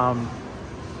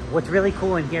 What's really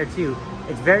cool in here too,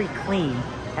 it's very clean,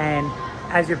 and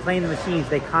as you're playing the machines,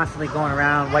 they constantly going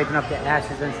around wiping up the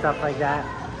ashes and stuff like that.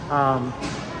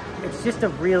 It's just a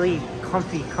really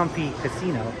comfy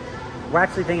casino. We're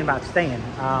actually thinking about staying.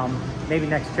 Maybe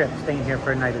next trip, staying here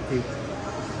for a night or two.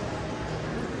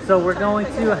 So we're going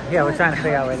to, we're trying to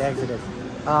figure out where the exit is.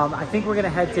 I think we're gonna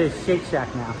head to Shake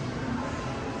Shack now.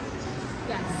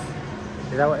 Yes.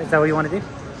 Is that what you want to do?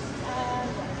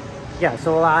 Yeah,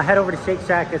 so we'll head over to Shake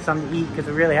Shack, get something to eat, because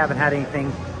we really haven't had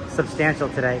anything substantial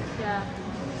today. Yeah.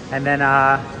 And then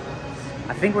I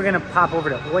think we're gonna pop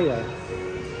over to OYO.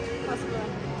 Possibly.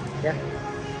 Yeah.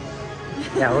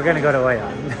 Yeah, we're gonna go to OYO.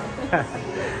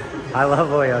 I love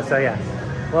OYO, so yeah.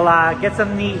 We'll get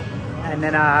something to eat, and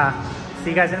then see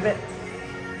you guys in a bit.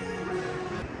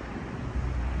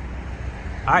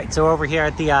 All right, so we're over here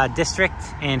at the District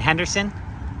in Henderson,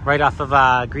 right off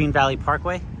of Green Valley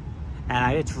Parkway.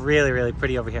 And it's really, really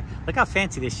pretty over here. Look how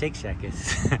fancy this Shake Shack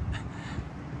is. Yeah,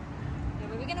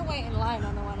 we were going to wait in line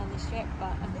on the one on the strip,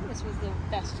 but I think this was the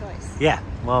best choice. Yeah,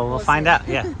 well, we'll find out,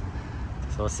 yeah. So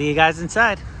we'll see you guys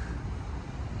inside.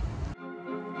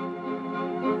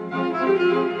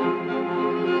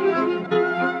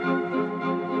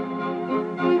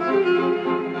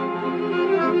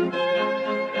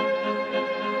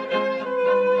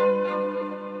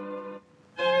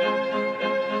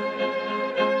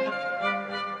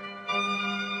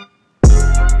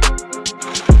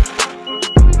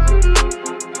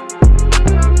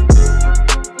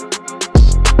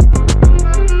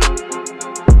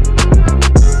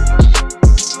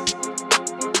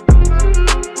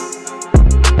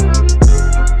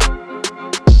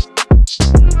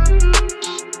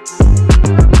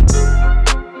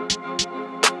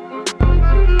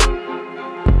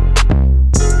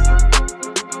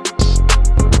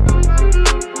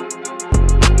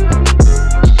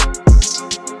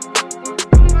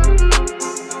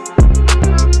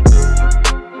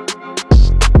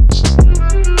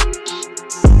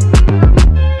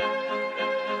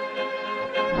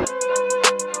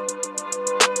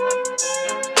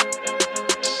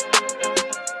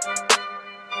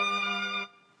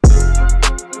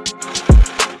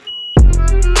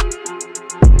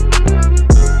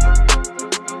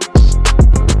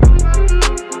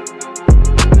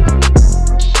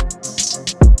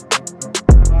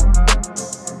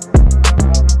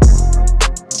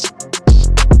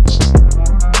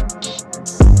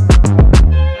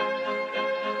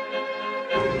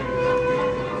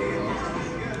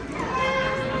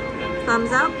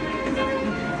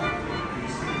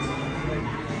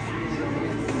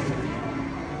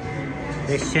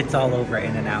 There's shit's all over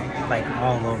In-N-Out, like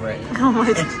all over it. Oh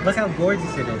my God. Look how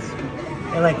gorgeous it is.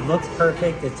 It like looks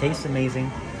perfect. It tastes amazing.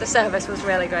 The service was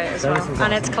really great as well. Awesome.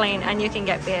 And it's clean, and you can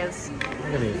get beers. Look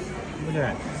at these. Look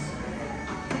at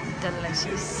that.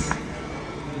 Delicious.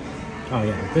 Oh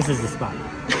yeah, this is the spot.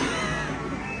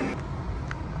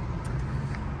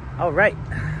 All right,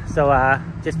 so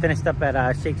just finished up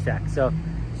at Shake Shack. So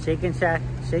Shake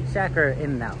Shack or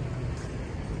In-N-Out?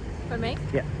 For me?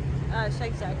 Yeah.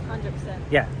 Shake Shack, 100%.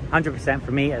 Yeah, 100%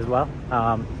 for me as well.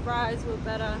 Fries were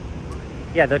better.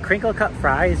 Yeah, the crinkle cut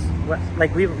fries,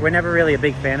 like we're never really a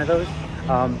big fan of those.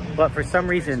 But for some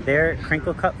reason, their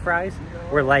crinkle cut fries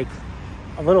were like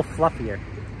a little fluffier.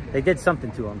 They did something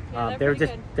to them. Yeah, they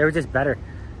were just better.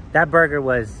 That burger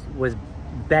was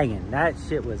banging. That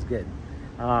shit was good.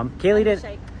 Kaylee didn't.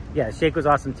 Shake. Yeah, Shake was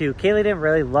awesome too. Kaylee didn't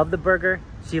really love the burger.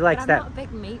 She likes that. I'm not a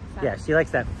big meat fan. Yeah, she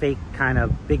likes that fake kind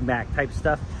of Big Mac type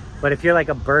stuff. But if you're like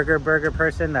a burger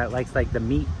person that likes like the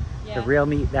meat, the real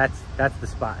meat, that's the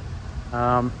spot.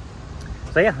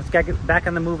 So yeah, let's get back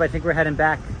on the move. I think we're heading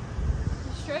back.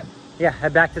 Strip? Yeah,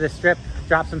 head back to the strip,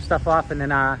 drop some stuff off, and then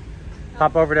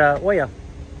pop over to OYO.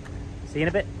 See you in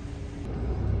a bit.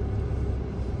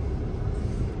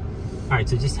 All right,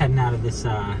 so just heading out of this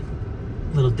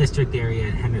little district area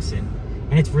in Henderson,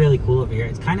 and it's really cool over here.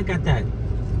 It's kind of got that,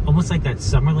 almost like that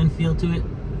Summerlin feel to it,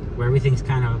 where everything's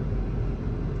kind of,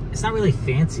 it's not really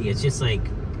fancy. It's just like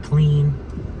clean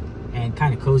and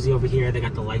kind of cozy over here. They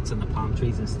got the lights on the palm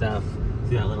trees and stuff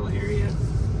through that little area.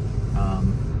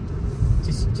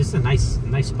 Just a nice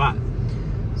spot.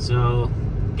 So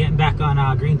getting back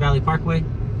on Green Valley Parkway,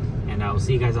 and we'll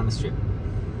see you guys on the strip.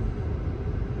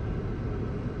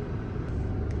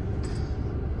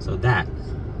 So that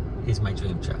is my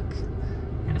dream truck,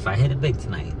 and if I hit it big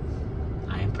tonight,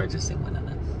 I am purchasing one of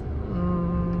them.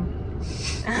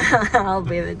 I'll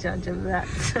be the judge of that.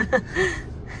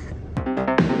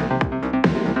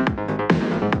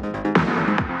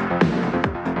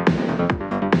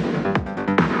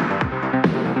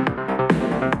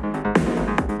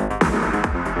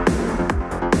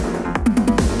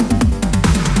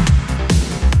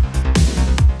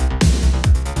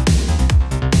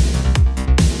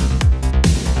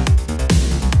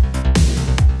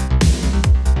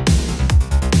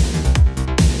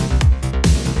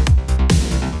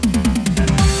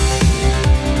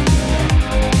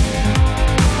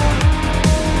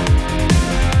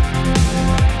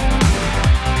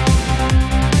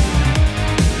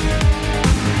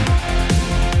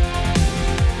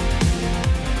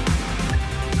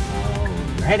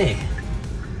 Ready.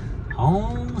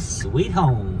 Home sweet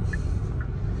home.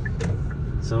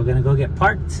 So we're gonna go get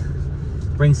parked,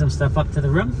 bring some stuff up to the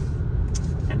room,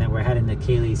 and then we're heading to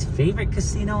Kaylee's favorite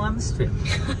casino on the strip.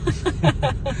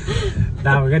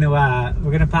 Now we're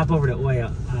gonna pop over to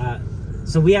OYO.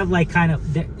 So we have like kind of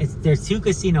there's two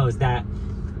casinos that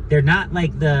they're not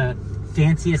like the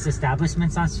fanciest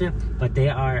establishments on strip, but they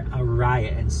are a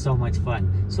riot and so much fun.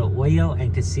 So OYO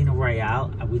and Casino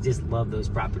Royale, we just love those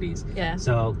properties. Yeah.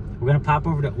 So we're gonna pop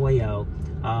over to OYO.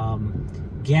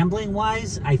 Gambling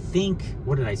wise, I think,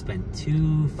 what did I spend?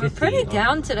 $250. We're pretty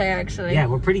down today, actually. Yeah,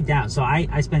 we're pretty down. So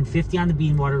I spent $50 on the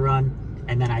Beanwater run,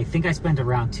 and then I think I spent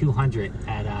around $200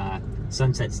 at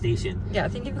Sunset Station. Yeah, I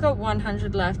think you've got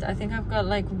 100 left. I think I've got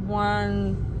like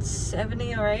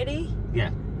 170 or 80.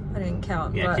 Yeah. I didn't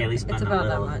count. Yeah, but Kaylee spun it's about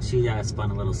that much. She spun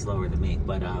a little slower than me,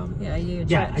 but yeah, you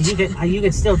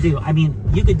could still do. I mean,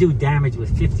 you could do damage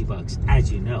with $50, as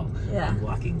you know. Yeah. On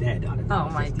Walking Dead on a Oh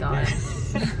my God.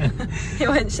 You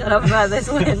wouldn't shut up about this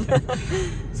win.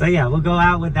 So yeah, we'll go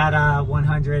out with that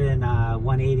 100 and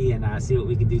 180 and see what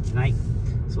we can do tonight.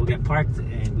 So we'll get parked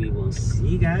and we will see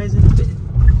you guys in a bit.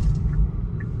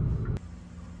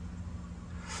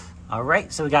 All right,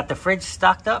 so we got the fridge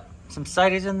stocked up, some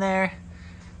ciders in there.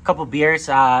 Couple beers,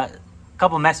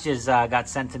 couple messages got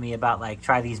sent to me about like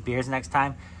try these beers next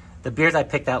time. The beers I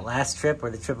picked out last trip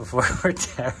or the trip before were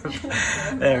terrible.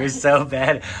 They were so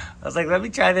bad. I was like, let me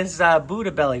try this Buddha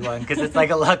Belly one because it's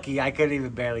like a lucky. I couldn't even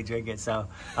barely drink it. So,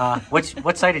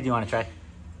 what cider do you want to try?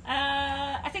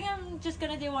 I think I'm just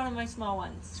gonna do one of my small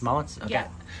ones. Small ones? Okay. Yeah.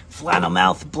 Flannel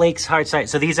Mouth Blake's Hard Cider.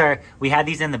 So these are, we had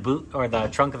these in the boot or the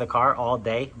trunk of the car all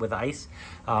day with ice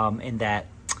in that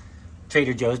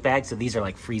Trader Joe's bag, so these are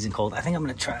like freezing cold. I think I'm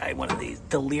gonna try one of these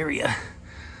Deliria.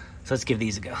 So let's give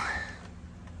these a go.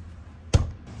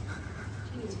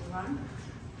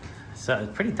 So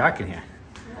it's pretty dark in here.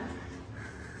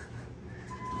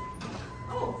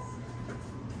 Oh.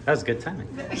 That was good timing.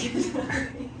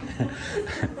 Sorry.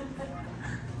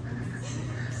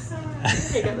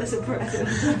 I got the surprise.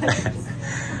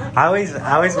 I always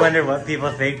wonder what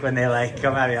people think when they like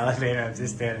come out of the elevator. I'm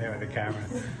just standing there with the camera.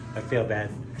 I feel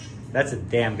bad. That's a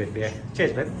damn good beer.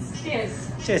 Cheers, bud.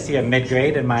 Cheers. Cheers to your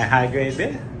mid-grade and my high-grade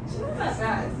beer. Not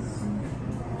bad.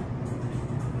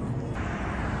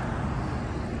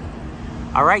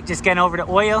 All right, just getting over to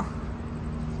OYO.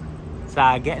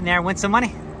 So getting there, win some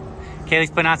money. Kaylee's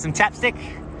putting on some chapstick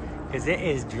because it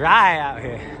is dry out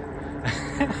here.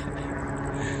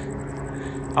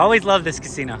 Always love this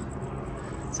casino.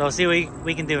 So we'll see what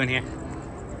we can do in here.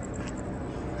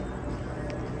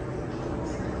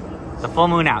 It's a full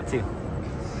moon out too.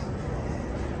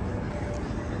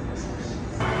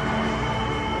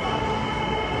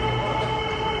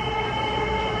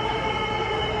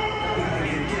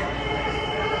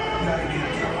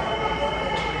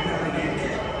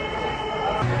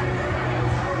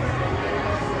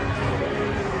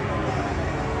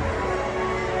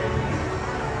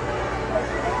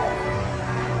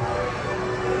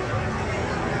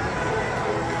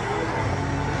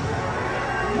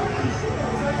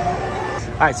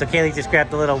 All right, so Kaylee just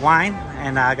grabbed a little wine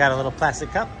and I got a little plastic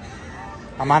cup.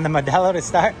 I'm on the Modelo to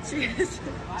start. Cheers.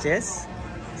 Cheers.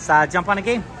 Let's jump on a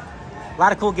game. A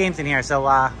lot of cool games in here, so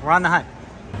we're on the hunt.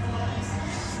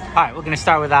 All right, we're gonna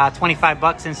start with 25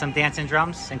 bucks and some dancing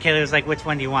drums. And Kaylee was like, which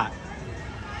one do you want?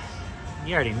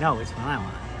 You already know which one I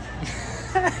want.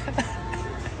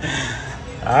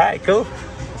 All right, cool.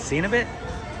 See you in a bit.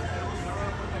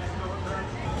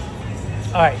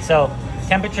 All right, so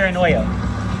temperature in OYO.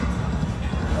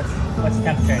 What's the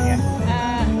temperature in here?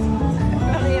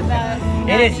 Probably about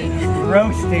 90. It is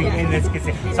roasting in this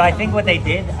casino. So I think what they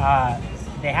did,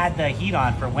 they had the heat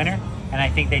on for winter, and I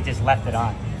think they just left it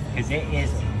on because it is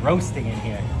roasting in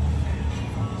here.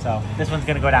 So this one's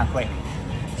gonna go down quick.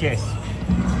 Cheers.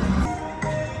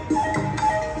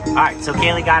 All right, so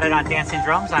Kaylee got it on dancing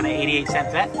drums on an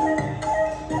 88-cent bet.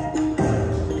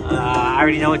 I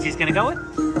already know what she's gonna go with.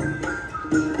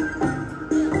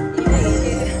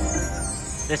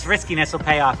 This riskiness will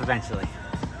pay off eventually.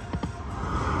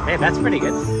 Hey, that's pretty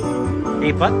good.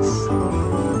 8 bucks.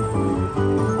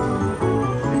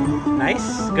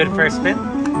 Nice, good first spin.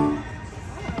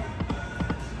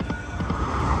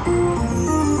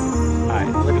 All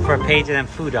right, looking for a page of them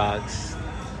food dogs.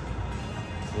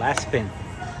 Last spin.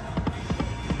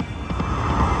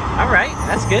 All right,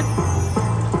 that's good.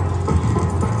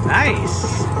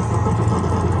 Nice.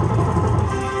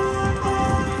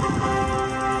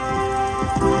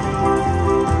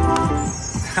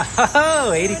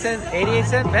 Oh,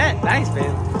 88-cent bet. Nice,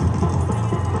 man.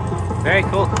 Very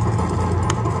cool.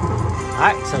 All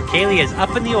right, so Kaylee is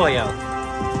up in the OYO.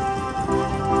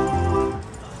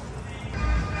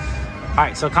 All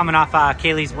right, so coming off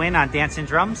Kaylee's win on dancing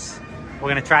drums, we're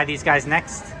gonna try these guys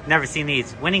next. Never seen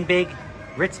these. Winning big,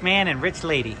 rich man and rich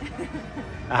lady.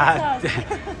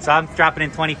 So I'm dropping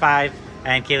in 25,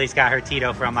 and Kaylee's got her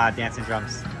Tito from dancing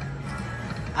drums.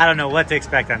 I don't know what to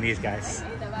expect on these guys.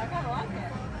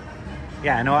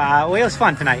 Yeah, no, OYO's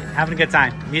fun tonight. Having a good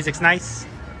time. Music's nice.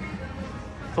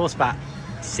 Cool spot.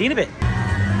 See you in a bit.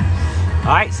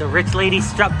 All right, so rich lady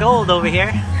struck gold over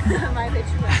here. My rich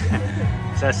lady.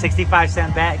 So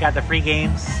 65-cent bet, got the free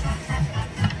games.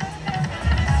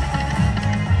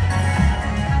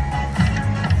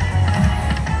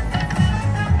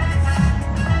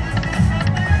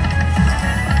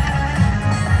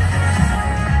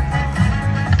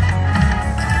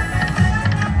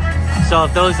 So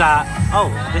if those oh,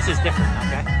 this is different,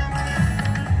 okay.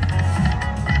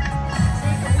 So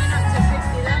you can win up to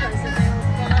 $50 if they all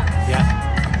fill up. Yeah.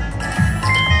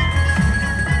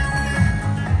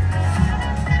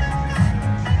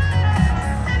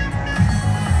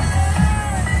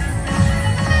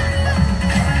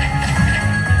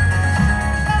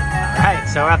 All right,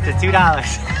 so we're up to $2.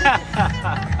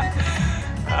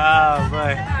 Oh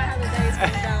boy. How the day's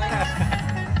been going.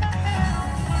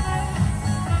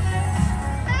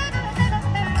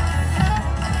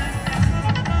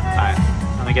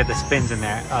 Get the spins in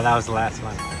there. Oh, that was the last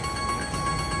one.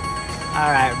 All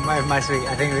right, my sweet.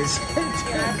 I think it was.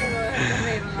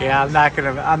 Yeah, I'm not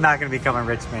gonna become a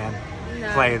rich man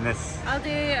playing this. I'll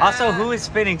do. Also, who is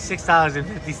spending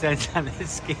 $6.50 on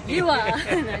this game? You are.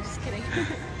 No, just kidding.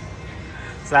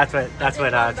 So that's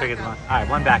what triggered the one. All right,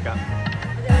 one back up.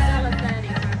 I'll do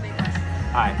 $1.30 for a big one.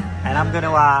 All right, and I'm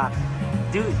gonna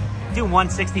do one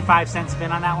 65-cent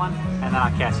spin on that one, and then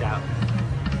I'll cash out.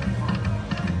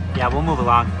 Yeah, we'll move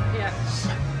along. Yeah.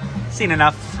 Seen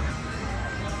enough.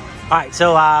 All right,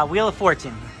 so Wheel of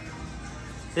Fortune.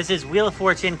 This is Wheel of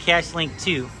Fortune Cash Link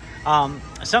 2.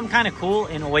 Something kind of cool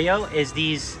in OYO is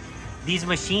these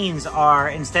machines are,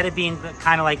 instead of being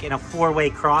kind of like in a four-way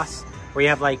cross, where you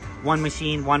have like one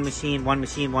machine, one machine, one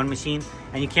machine, one machine,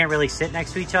 and you can't really sit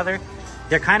next to each other.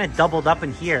 They're kind of doubled up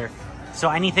in here. So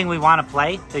anything we want to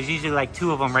play, there's usually like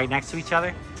 2 of them right next to each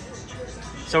other.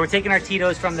 So we're taking our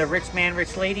Tito's from the Rich Man,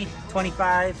 Rich Lady,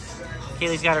 25.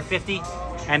 Kaylee's got her 50.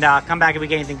 And come back if we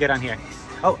get anything good on here.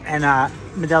 Oh, and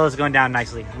Modelo's going down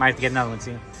nicely. Might have to get another one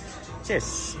soon.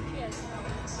 Cheers.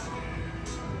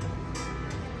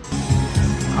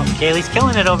 Oh, Kaylee's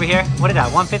killing it over here. What is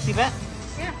that, 150 bet?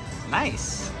 Yeah.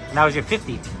 Nice. And that was your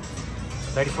 50.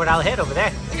 $34 hit over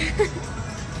there.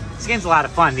 This game's a lot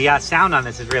of fun. The sound on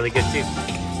this is really good too.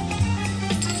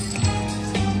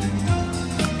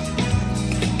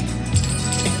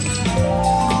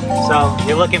 So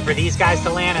you're looking for these guys to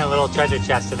land and a little treasure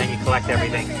chest, and then you collect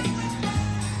everything.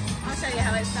 I'll show you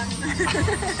how it's done.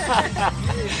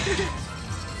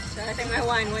 So I think my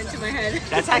wine went to my head.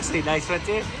 That's actually a nice one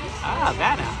too. Ah,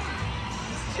 Vanna.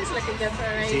 She's looking good for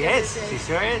her age. She is. She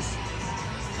sure is.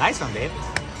 Nice one, babe.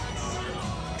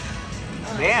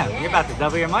 Oh, Damn, yeah. You're about to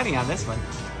double your money on this one.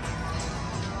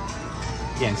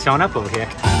 Getting shown up over here.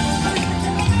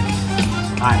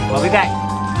 All right, we'll be back.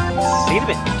 See you in a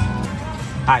bit.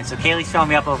 All right, so Kaylee's showing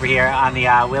me up over here on the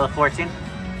Wheel of Fortune.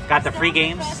 Got the free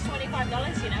games. Cost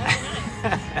 $25, you know.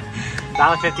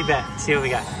 $1.50 bet. See what we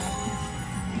got.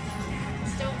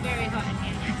 Still very hot in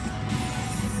here.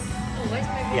 Oh, where's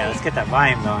my Yeah, let's get that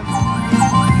volume going.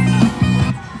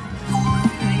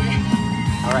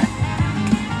 All right.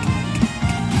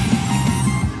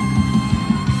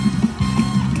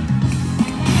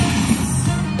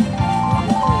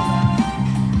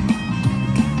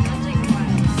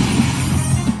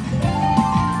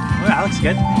 Well, that looks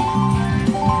good.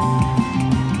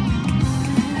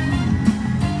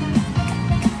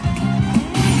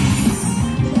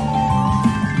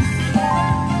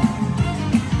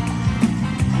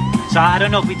 So I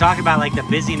don't know if we talked about like the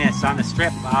busyness on the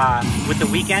strip with the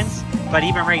weekends, but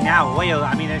even right now, OYO,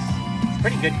 I mean, it's a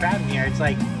pretty good crowd in here. It's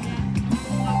like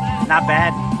not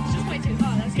bad. It's just way too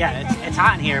hot. That's Yeah, it's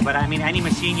hot in here, but I mean, any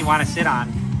machine you want to sit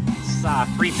on, it's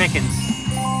free pickings.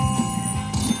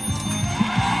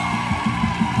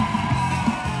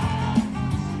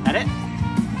 That it?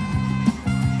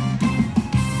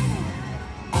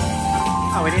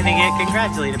 Oh, we didn't even get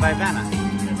congratulated by Vanna.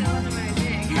 because it wasn't very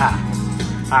big. Ah,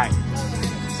 all right.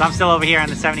 So I'm still over here on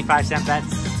the 75-cent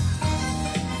bets.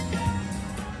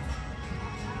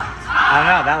 I don't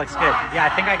know, that looks good.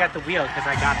 Yeah, I think I got the wheel because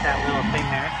I got that little thing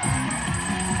there.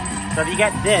 So if you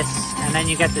get this, and then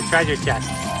you get the treasure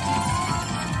chest.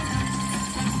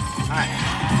 All right.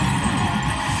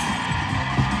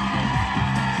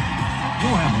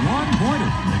 You'll have 1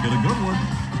 pointer. Make it a good one.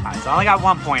 All right, so I only got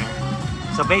 1 pointer.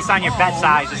 So based on your bet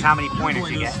size is how many pointers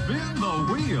you get. Spin the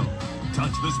wheel.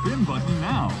 Touch the spin button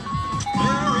now.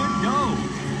 There it goes.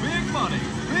 Big money.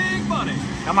 Big money.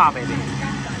 Come on, baby.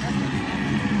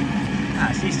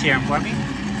 Ah, she's cheering for me.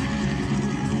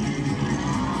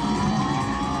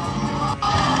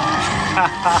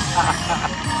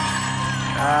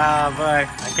 Oh boy,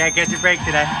 I can't catch a break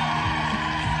today.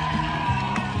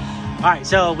 All right,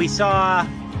 so we saw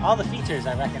all the features,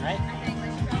 I reckon, right? I think we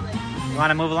should probably. You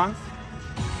want to move along?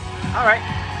 All right.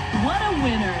 What a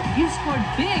winner. You scored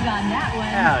big on that one.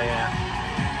 Hell yeah.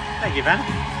 Thank you, Ben.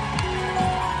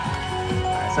 All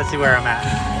right, so let's see where I'm at.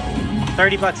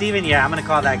 $30 even? Yeah, I'm gonna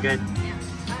call that good. Yeah.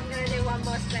 I'm gonna do one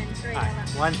more spin. $3. All right,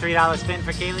 one $3 spin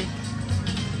for Kaylee.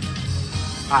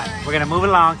 All right, we're gonna move it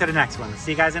along to the next one.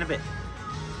 See you guys in a bit.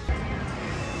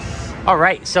 All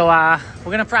right, so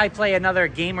we're gonna probably play another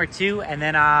game or two, and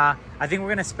then I think we're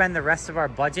gonna spend the rest of our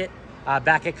budget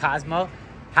back at Cosmo.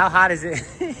 How hot is it?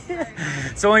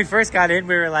 So when we first got in,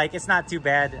 we were like, it's not too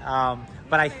bad.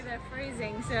 But They're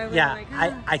freezing, so we're yeah,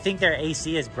 like, I think their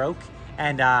AC is broke,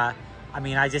 and I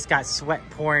mean, I just got sweat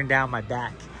pouring down my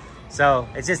back. So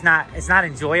it's just it's not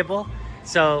enjoyable.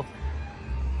 So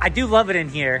I do love it in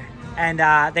here, and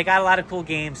they got a lot of cool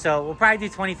games. So we'll probably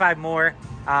do 25 more.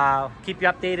 Keep you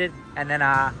updated, and then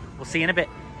we'll see you in a bit.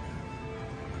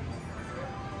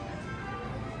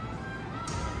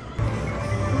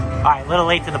 All right, a little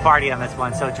late to the party on this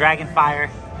one. So Dragonfire,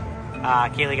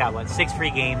 Kaylee got what, 6 free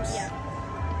games? Yeah.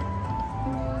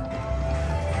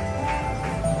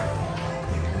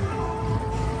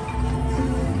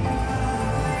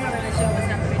 I'm not really sure what's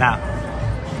happening. No.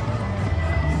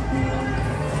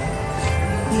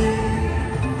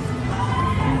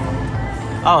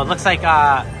 Oh, it looks like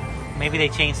maybe they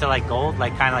changed to like gold,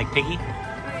 like kind of like Piggy. Oh,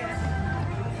 yeah.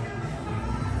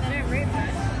 I don't read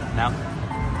that. No.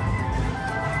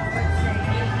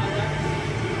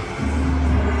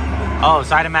 Oh,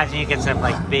 so I'd imagine you get some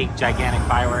like big, gigantic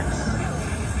fireworks.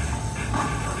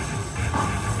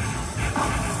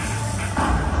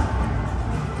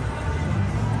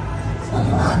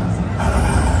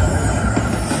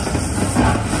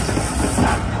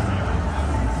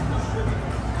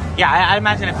 Yeah, I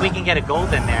imagine if we can get a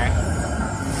gold in there.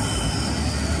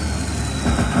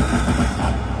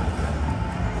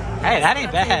 Hey, that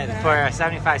ain't bad for a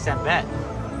 75-cent bet.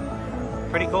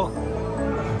 Pretty cool.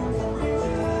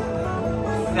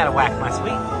 You gotta whack my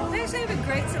sweet. They actually have a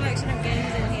great selection of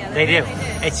games in here. They do.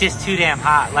 It's just too damn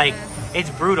hot. Like,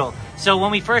 it's brutal. So when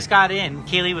we first got in,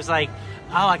 Kaylee was like,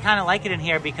 oh, I kind of like it in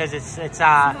here because it's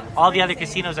all the other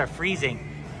casinos are freezing.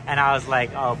 And I was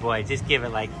like, oh boy, just give it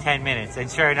like 10 minutes.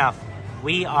 And sure enough,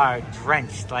 we are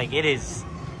drenched. Like, it is.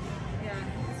 Yeah,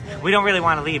 really We don't really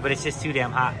want to leave, but it's just too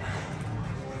damn hot.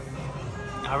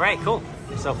 All right, cool.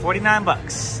 So 49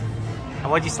 bucks. And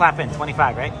what'd you slap in?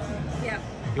 25, right? Yeah.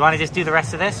 You want to just do the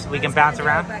rest of this? We can bounce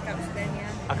around? Back up to then,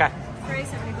 yeah. Okay.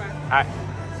 375. All right.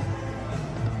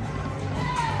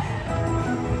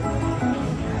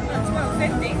 Well,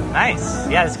 1250. Nice.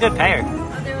 Yeah, it's a good payer.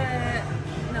 I'll do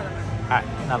another one. All right,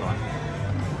 another one.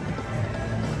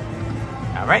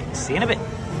 All right, see you in a bit.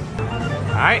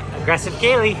 All right, aggressive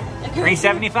Kaylee,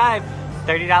 375,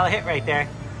 $30 hit right there.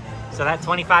 So that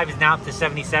 25 is now up to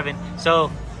 77. So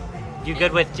you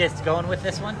good with just going with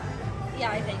this one?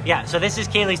 Yeah, I think. Yeah, so this is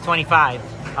Kaylee's 25.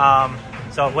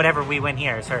 So whatever we win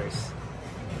here is hers.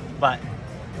 But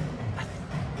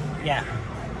yeah,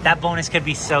 that bonus could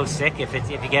be so sick if you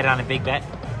get it on a big bet.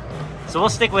 So we'll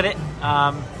stick with it.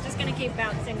 Just gonna keep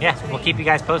bouncing. Yeah, between. we'll keep you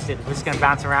guys posted. We're just gonna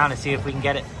bounce around and see if we can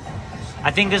get it.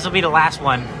 I think this will be the last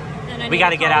one. And I We need got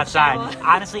to a get cold outside. shower.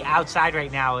 Honestly, outside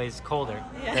right now is colder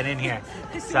Yeah. than in here.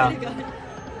 I So, swear to God.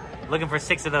 looking for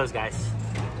 6 of those guys.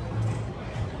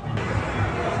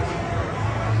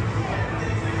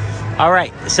 All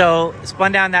right, so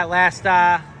spun down that last,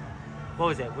 what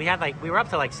was it? We were up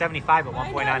to like 75 at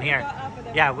one point on here.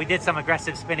 Yeah, we did some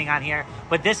aggressive spinning on here.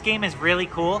 But this game is really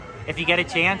cool if you get a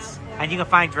chance and you can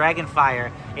find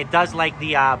Dragonfire. It does like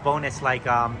the bonus, like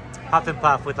Huff and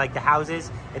Puff with like the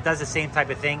houses. It does the same type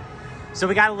of thing. So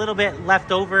we got a little bit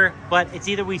left over, but it's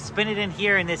either we spin it in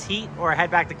here in this heat or head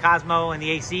back to Cosmo and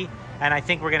the AC. And I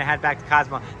think we're gonna head back to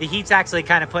Cosmo. The heat's actually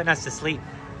kind of putting us to sleep.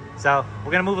 So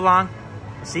we're gonna move along.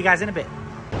 We'll see you guys in a bit.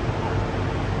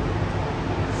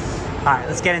 All right,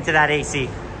 let's get into that AC.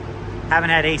 Haven't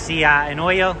had AC in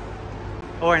OYO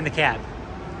or in the cab.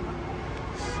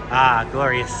 Ah,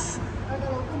 glorious.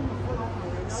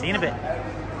 See you in a bit.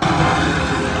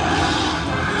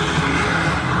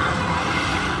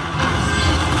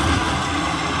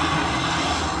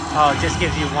 Oh, it just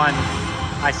gives you one.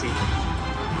 I see.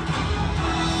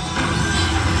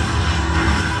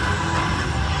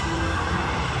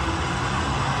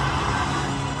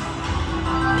 A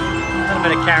little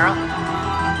bit of Carol.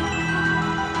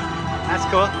 That's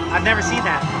cool. I've never seen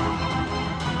that.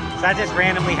 So that just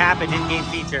randomly happened in-game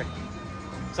feature.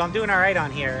 So I'm doing all right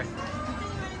on here.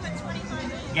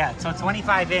 Yeah, so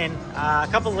 25 in, a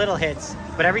couple little hits,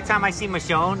 but every time I see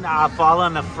Michonne fall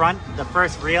on the front, the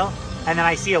first reel, and then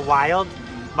I see a wild,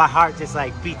 my heart just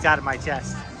like beats out of my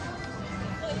chest.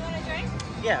 Well, you want a drink?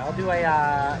 Yeah, I'll do a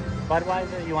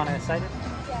Budweiser. You want a cider?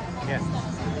 Yeah.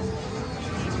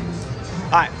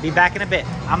 All right, be back in a bit.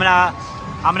 I'm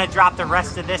gonna drop the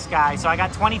rest of this guy. So I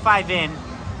got 25 in.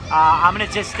 I'm gonna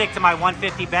just stick to my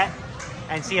 150 bet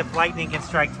and see if lightning can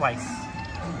strike twice.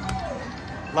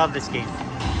 Love this game.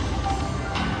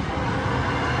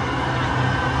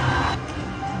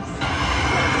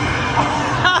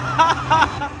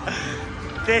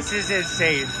 This is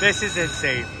insane. This is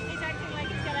insane. He's acting like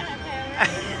he's gonna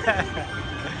have hair.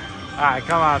 All right,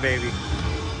 come on, baby.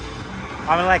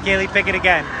 I'm gonna let Kaylee pick it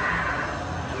again. You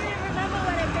didn't remember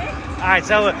what I picked? All right,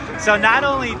 so not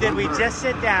only did we just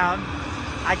sit down,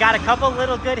 I got a couple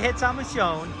little good hits on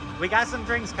Michonne. We got some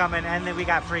drinks coming, and then we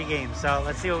got free games. So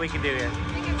let's see what we can do here. I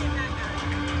think I did that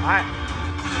All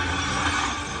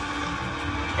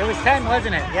right. It was 10,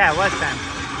 wasn't it? Yeah, it was 10.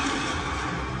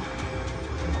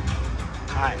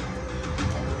 All right.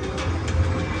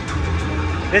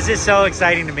 This is so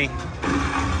exciting to me. All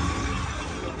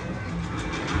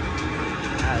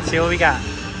right, let's see what we got.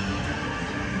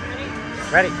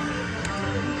 Ready? All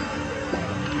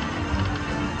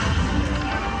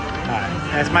right,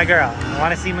 that's my girl. I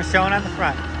want to see Michonne on the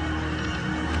front.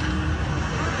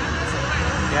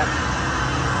 Yep.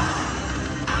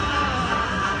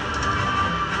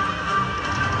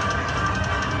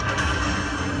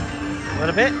 A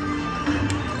little bit.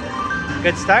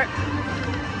 Good start.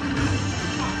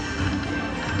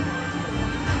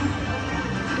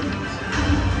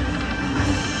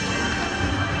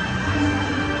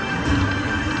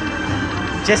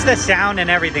 Just the sound and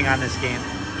everything on this game.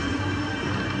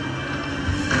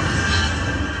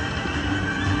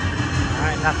 All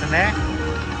right, nothing there.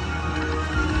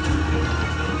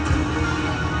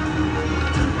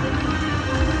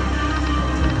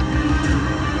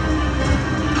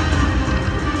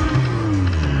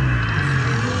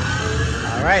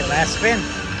 All right, last spin.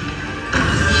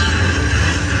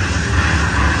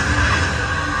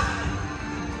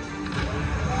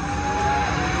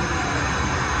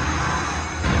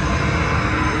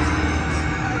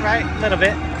 All right, a little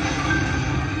bit.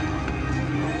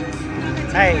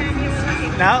 Hey,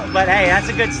 no, but hey, that's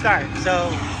a good start. So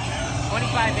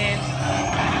 25 in.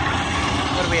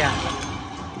 What are we at?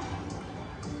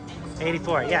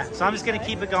 84, yeah. So I'm just gonna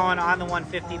keep it going on the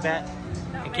 150 bet.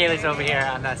 And Kaylee's over here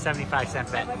on the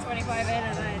 75-cent bet. I put 25 in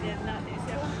and I did not do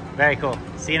so. Very cool.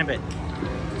 See you in a bit.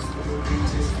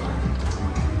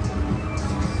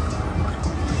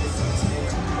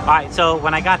 All right, so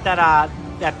when I got that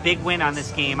big win on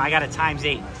this game, I got a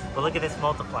 ×8. But look at this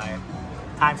multiplier,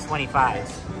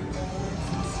 ×25.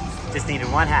 Just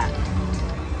needed one half.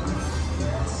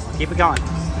 Keep it going.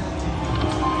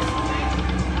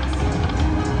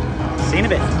 See you in a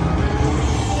bit.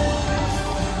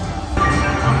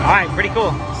 All right, pretty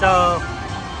cool. So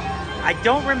I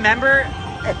don't remember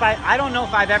if I don't know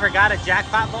if I've ever got a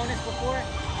jackpot bonus before.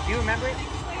 Do you remember it?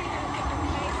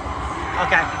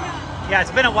 Okay. Yeah,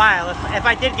 it's been a while. If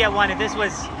I did get one, this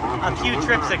was a few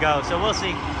trips ago, so we'll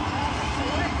see.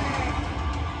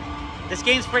 This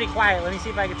game's pretty quiet. Let me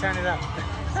see if I can turn it up.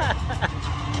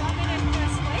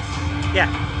 Yeah.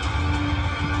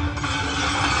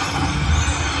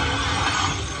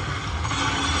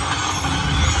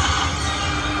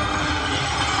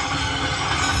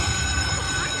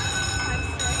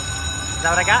 Is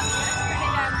that what I got?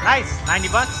 Nice, 90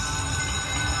 bucks.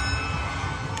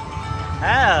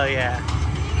 Hell yeah.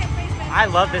 I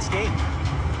love this game.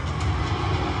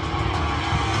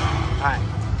 All right,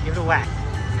 give it a whack.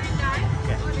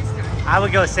 Yeah. I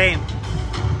would go same.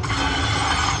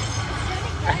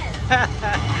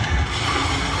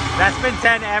 That's been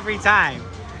 10 every time.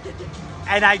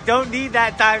 And I don't need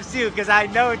that times 2 because I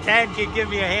know 10 can give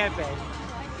me a hand pay.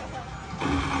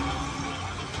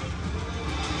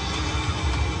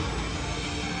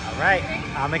 All right,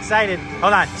 I'm excited.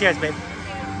 Hold on, cheers, babe.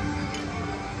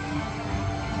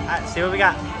 All right, see what we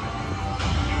got.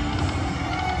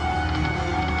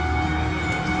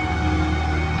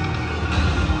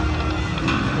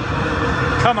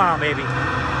 Come on, baby.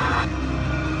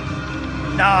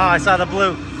 No, I saw the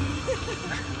blue.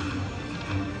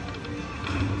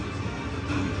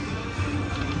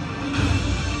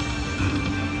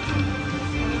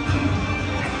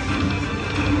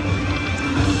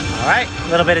 All right, a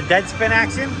little bit of dead spin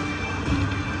action.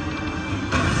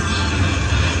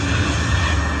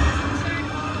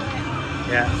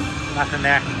 Yeah, nothing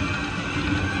there.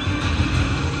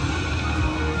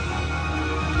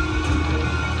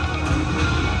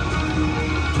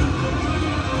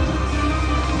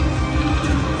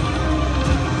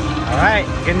 All right,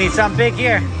 gonna need something big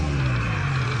here.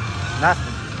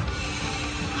 Nothing.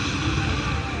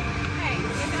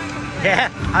 Yeah,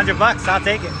 100 bucks, I'll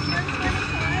take it.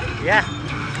 Yeah.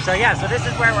 So this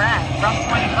is where we're at. From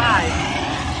 25.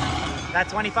 That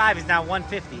 25 is now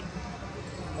 150.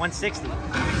 160.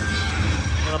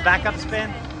 Little backup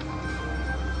spin.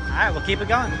 All right, we'll keep it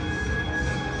going.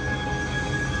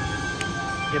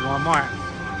 Give it one more.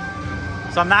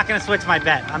 So I'm not gonna switch my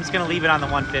bet. I'm just gonna leave it on the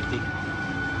 150.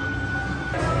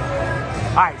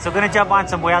 All right, so gonna jump on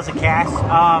some whales of cash.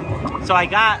 So I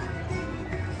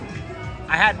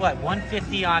had what,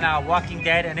 150 on Walking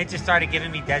Dead, and it just started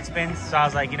giving me dead spins. So I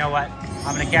was like, you know what?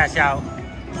 I'm gonna cash out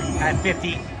at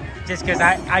 50, just because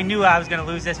I knew I was gonna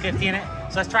lose this 50 in it.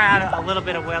 So let's try out a little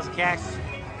bit of whales of cash.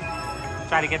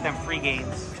 Try to get them free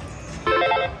games.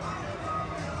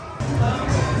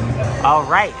 All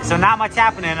right, so not much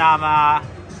happening on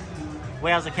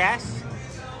whales of cash.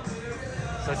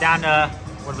 So down to,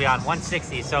 what are we on,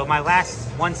 160. So my last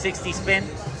 160 spin.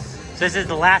 So this is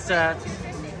the last,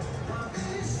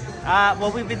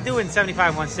 well, we've been doing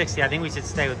 75, 160. I think we should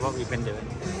stay with what we've been doing.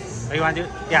 Oh, you want to do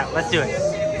it? Yeah, let's do it.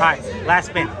 All right, last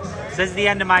spin. So this is the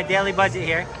end of my daily budget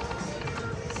here.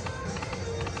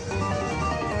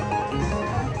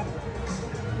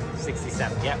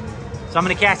 $67, yep. So I'm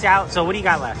gonna cash out. So what do you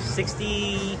got left? 60?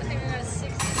 I think we got 60.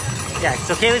 Yeah,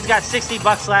 so Kaylee's got 60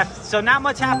 bucks left. So not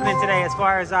much happening today as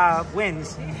far as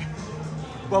wins.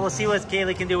 Well, we'll see what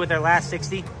Kaylee can do with her last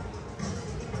 60.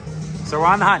 So we're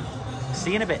on the hunt.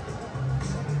 See you in a bit.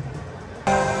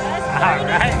 All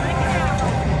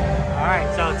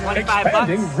right, so 25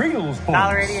 Expanding bucks. Reels points.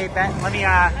 $1.88 bet. Let me,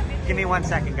 give me 1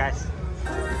 second, guys.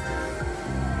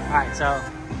 All right, so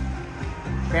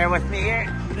bear with me here.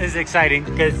 This is exciting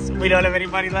because we don't have any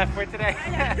money left for today.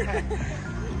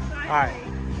 All right.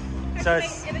 So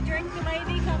it's, if a drink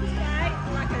lady comes by,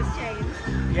 luck has changed.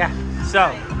 yeah.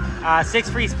 So 6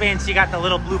 free spins. She got the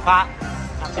little blue pop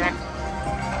up there.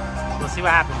 We'll see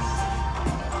what happens.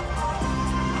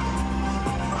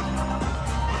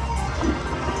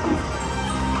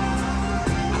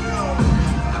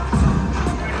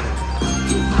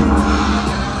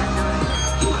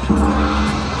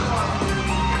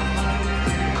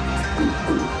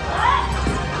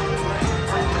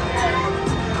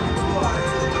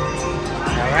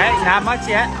 not much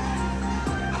yet.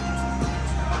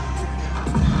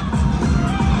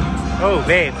 Oh,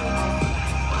 babe.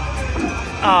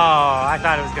 Oh, I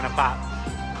thought it was gonna pop.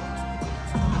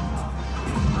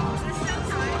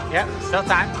 Yep, still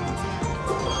time.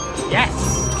 Yes.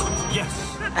 Yes.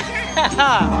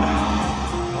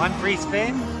 One free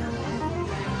spin.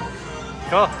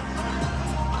 Cool.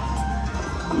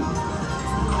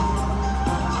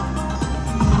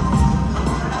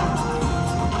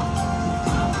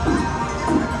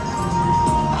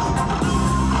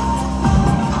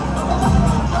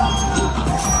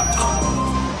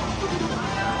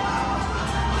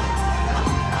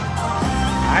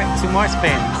 All right, 2 more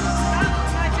spins.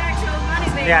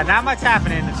 Yeah, not much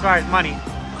happening as far as money.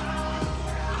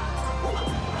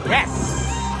 Yes.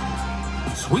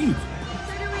 Sweet.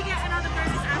 So do we get another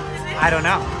bonus after this? I don't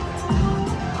know.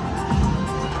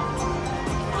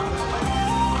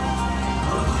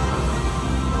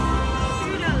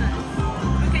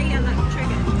 $2. Okay, yeah, that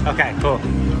triggered. Okay, cool.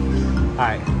 All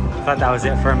right, thought that was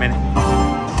it for a minute.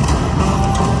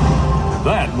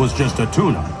 That was just a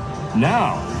tune-up.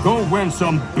 Now, go win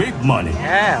some big money.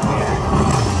 Yeah.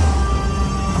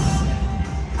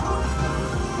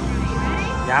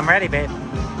 Yeah, I'm ready, babe.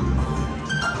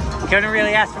 Couldn't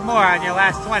really ask for more on your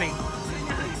last 20.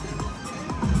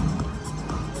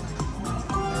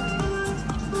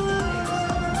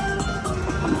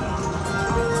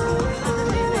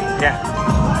 Yeah.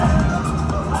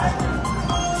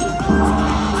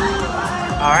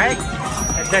 All right,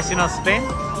 additional spin.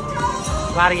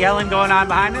 A lot of yelling going on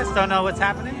behind us. Don't know what's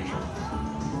happening.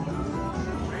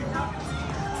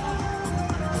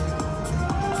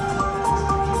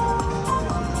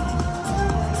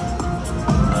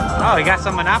 Oh, we got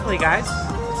some Monopoly, guys.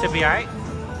 Should be all right.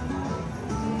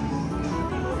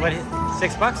 What,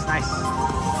 $6? Nice.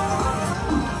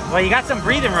 Well, you got some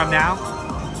breathing room now.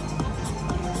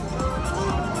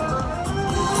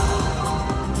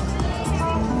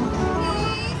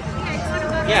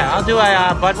 Yeah, I'll do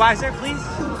a Budweiser, please.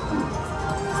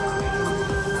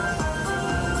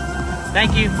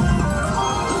 Thank you.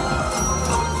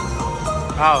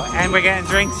 Oh, and we're getting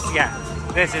drinks? Yeah,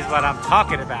 this is what I'm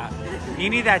talking about. You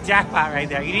need that jackpot right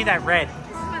there. You need that red. This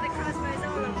is what the Cosmo's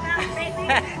all about, baby.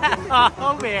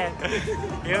 Oh, man.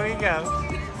 Here we go.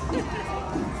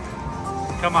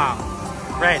 Come on.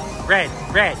 Red, red,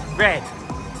 red, red.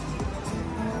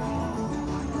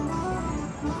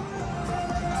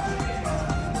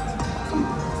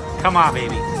 Come on,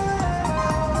 baby.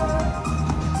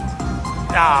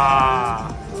 Ah.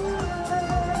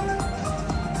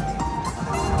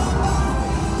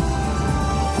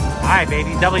 All right,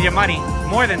 baby. Double your money.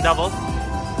 More than double. I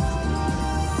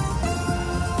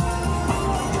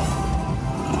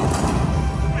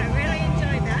really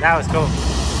enjoyed that. That was cool.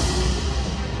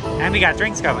 And we got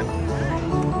drinks coming.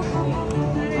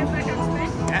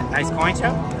 Yeah, nice coin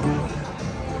show.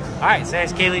 All right, so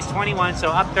there's Kaylee's 21, so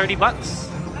up $30.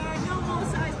 Normal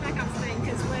size backup spin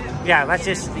because we're... Yeah, let's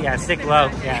just stick low.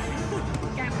 Yeah.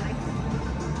 Gambling.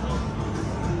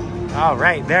 All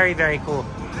right, very, very cool.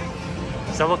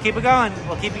 So we'll keep it going.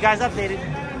 We'll keep you guys updated.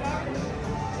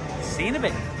 See you in a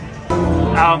bit.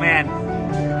 Oh, man.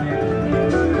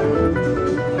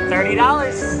 $30.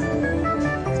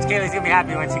 Kaylee's gonna be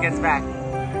happy when she gets back.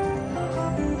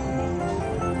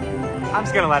 I'm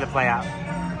just gonna let it play out.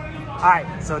 All right,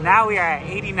 so now we are at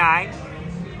 89.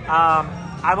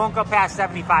 I won't go past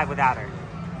 75 without her.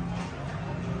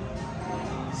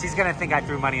 She's gonna think I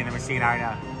threw money in the machine, I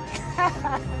know.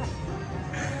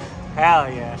 Hell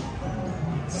yeah.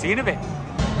 See you in a bit.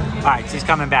 All right, she's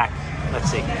coming back. Let's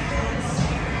see.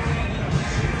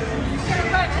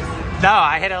 No,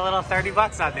 I hit a little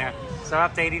 $30 on there. So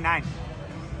up to 89.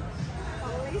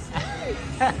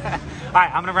 All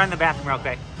right, I'm gonna run to the bathroom real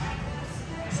quick.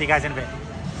 See you guys in a bit.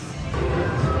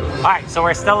 All right, so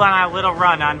we're still on our little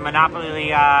run on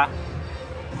Monopoly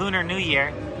Lunar New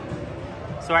Year.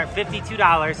 So we're at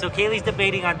 $52. So Kaylee's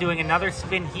debating on doing another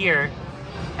spin here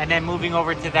and then moving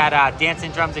over to that Dance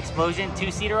and Drums Explosion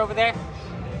 2-seater over there.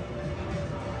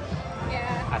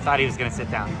 Yeah. I thought he was gonna sit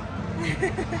down.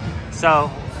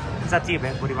 So it's up to you,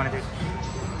 babe. What do you want to do?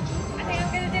 I think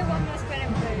I'm going to do one more spin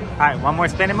and move. All right, one more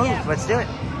spin and move. Yeah. Let's do it.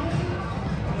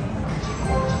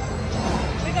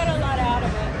 We got a lot out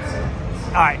of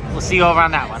it. All right, we'll see you over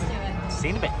on that Let's one. do it. See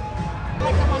you in a bit. I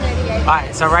like the 188. All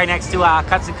right, so right next to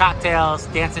Cuts and Cocktails,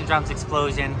 Dance and Drums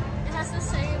Explosion. It has the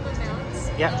same amounts.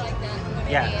 Yep. I like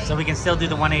that. Yeah, so we can still do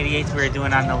the 188s we were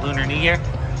doing on the Lunar New Year.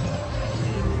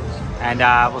 And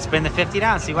we'll spin the 50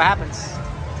 down, see what happens.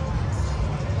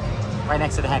 Right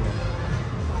next to the Henderson.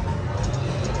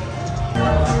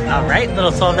 All right,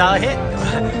 little $12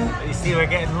 hit. You see, we're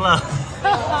getting low. We're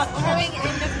having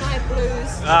end of night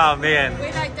blues. Oh man.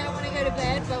 We like don't want to go to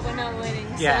bed, but we're not winning.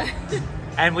 Yeah. So.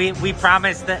 And we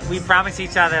promised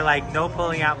each other like no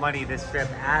pulling out money this trip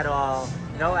at all.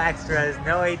 No extras,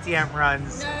 no ATM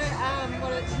runs.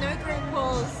 No group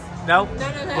pulls. Nope. None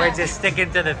of that. We're just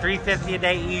sticking to the $3.50 a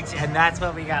day each, and that's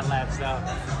what we got left. So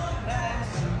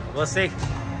we'll see.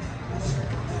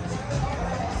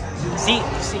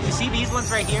 You see these ones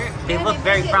right here? They look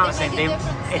very promising.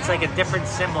 It's like a different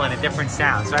symbol and a different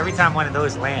sound. So every time one of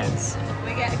those lands,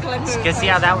 we get a glimpse. you can see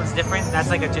how that one's different. That's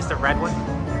like just a red one.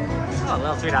 Oh, a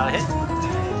little $3 hit.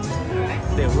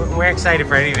 Dude, we're excited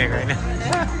for anything right now.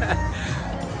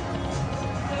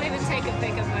 We'll even take a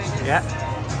bigger bonus. Yeah.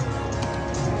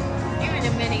 Even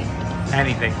a mini.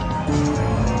 Anything.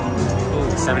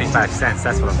 Ooh, 75 cents.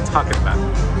 That's what I'm talking about.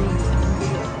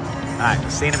 All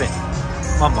right, see you in a bit.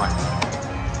 One more. We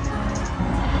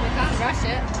can't rush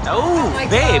it. Oh, my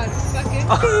babe. God. Fucking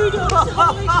kudos.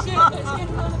 Holy shit. Let's get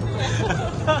another beer.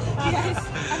 Yes.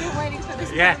 I've been waiting for this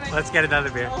Yeah, moment. let's get another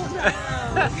beer. Oh, no. Oh,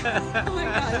 my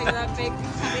God. Look at that big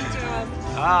heavy drum.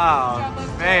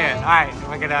 Oh, man. All right,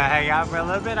 we're going to hang out for a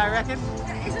little bit, I reckon.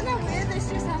 Isn't that weird? This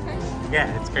just happened.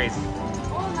 Yeah, it's crazy.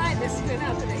 All night this has been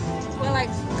happening. We're like,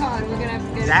 God, we're going to have to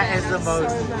go to That bed. is the I'm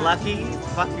most so bad. lucky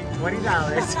fucking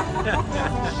 $20.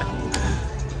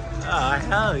 Oh,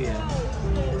 hell yeah.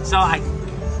 So I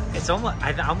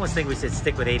almost think we should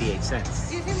stick with 88 cents.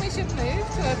 Do you think we should move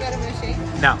to a better machine?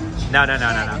 No. This is no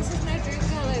drink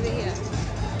call over here.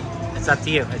 It's up to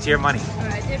you. It's your money.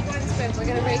 Alright, did one spin. We're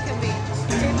going to reconvene.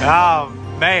 Oh,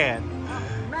 man.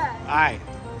 Man. All right.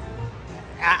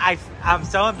 I'm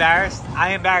so embarrassed.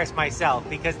 I embarrassed myself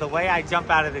because the way I jump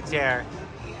out of the chair.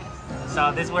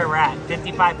 So this is where we're at.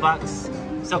 55 bucks.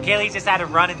 So Kaylee just had to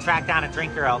run and track down a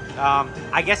drink girl.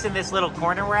 I guess in this little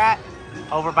corner we're at,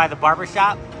 over by the barber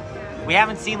shop, we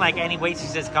haven't seen like any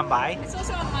waitresses come by. It's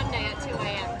also on Monday at 2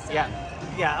 a.m. So.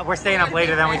 Yeah, we're staying up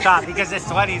later than we thought because this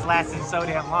 20's lasting so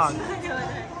damn long. You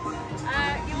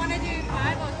want to do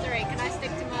 5 or 3? Can I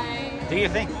stick to my... Do your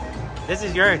thing. This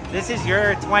is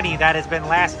your 20 that has been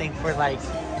lasting for like,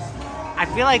 I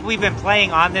feel like we've been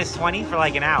playing on this 20 for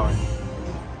like an hour.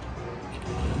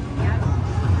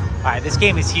 All right, this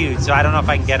game is huge, so I don't know if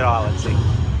I can get it all. Let's see.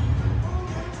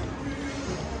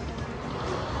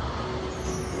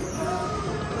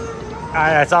 All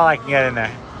right, that's all I can get in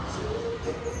there.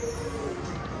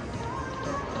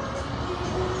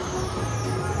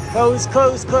 Close,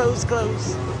 close, close,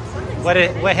 close. What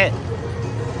hit?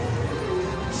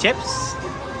 Chips?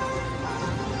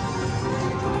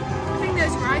 I think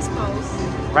there's rice bowls.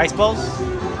 Rice bowls?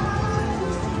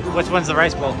 Which one's the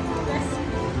rice bowl?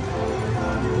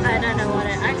 I don't know what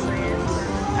it actually is.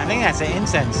 I think that's an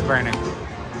incense burner.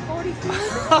 44.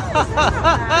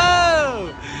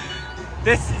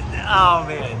 Oh,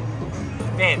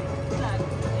 man.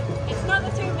 It's not the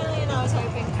 2 million I was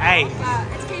hoping for, Hey. but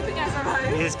it's keeping us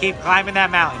alive. You just keep climbing that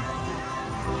mountain.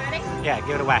 Ready? Yeah,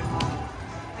 give it a whack.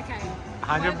 Okay.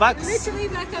 100 bucks? Literally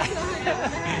back up to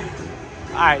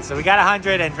 100. All right, so we got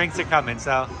 100 and drinks are coming,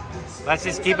 so let's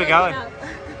just keep it going.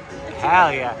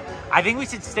 Hell yeah. I think we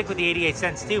should stick with the 88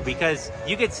 cents too, because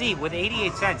you can see with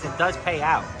 88 cents, it does pay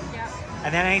out. Yeah.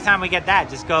 And then anytime we get that,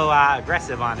 just go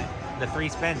aggressive on it. The 3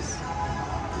 spins.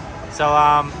 So,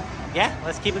 yeah,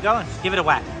 let's keep it going. Give it a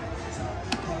whack.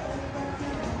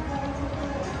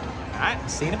 All right,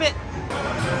 see you in a bit.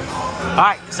 All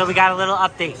right, so we got a little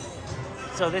update.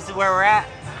 So this is where we're at,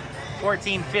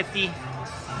 14.50,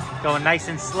 going nice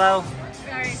and slow.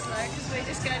 Very slow, because we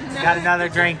just Got another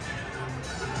drink.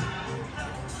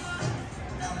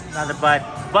 Another bud.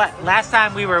 But last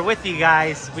time we were with you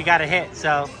guys, we got a hit,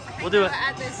 so we'll do it.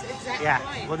 At this exact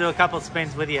point. We'll do a couple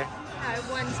spins with you. No,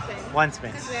 one spin. One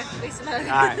spin. Because we have to be slow. All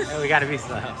right, we got to be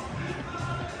slow.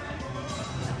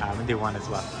 I'm gonna do one as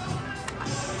well.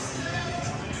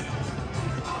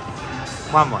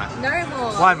 One more. No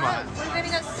more. One more. Look, we've only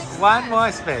got 6 One left.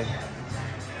 more spin.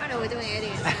 Oh no, we're doing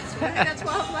 88 cents. We've only got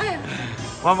 12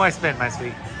 left. One more spin, my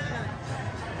sweet.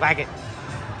 Whack it.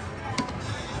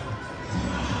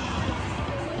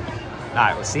 All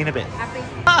right, we'll see you in a bit. Happy?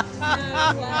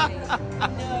 No way. No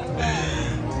way.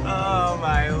 Oh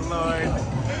my lord.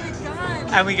 We're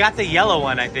done. And we got the yellow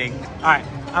one, I think. All right,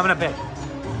 I'm gonna pick.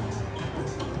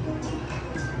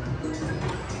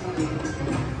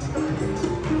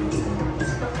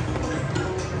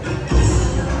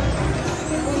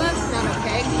 Well, that's not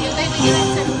okay. You're leaving it at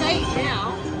 7 now.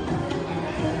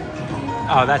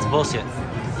 Oh, that's bullshit.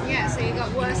 Yeah, so you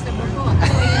got worse than before.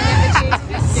 That's why you never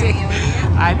choose 50.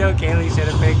 I know Kaylee should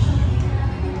have picked.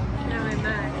 No, I'm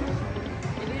mad.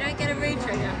 If you don't get a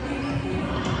retrigger.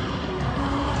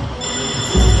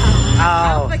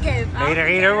 forgive. Made her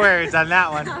eat her words on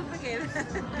that one. I'll forgive.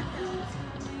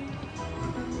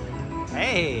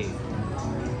 Hey.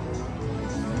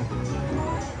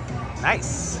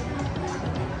 Nice.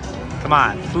 Come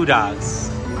on, food dogs.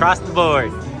 Across the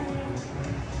board.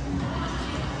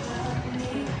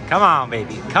 Come on,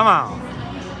 baby. Come on.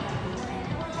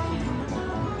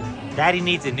 Daddy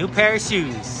needs a new pair of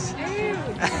shoes.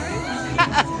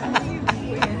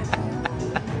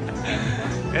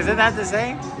 Isn't that the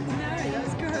same? No,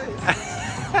 that's gross.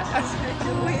 That's like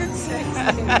a weird sex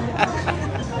thing.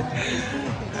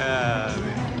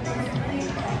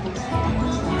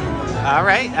 All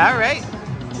right, all right.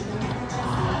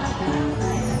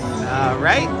 All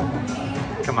right.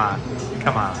 Come on,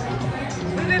 come on.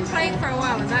 We've been playing for a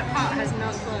while and that part has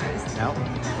not closed. Nope.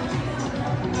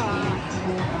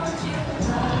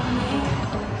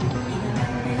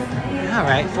 All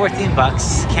right, 14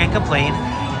 bucks. Can't complain.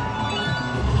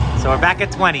 So we're back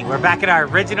at 20. We're back at our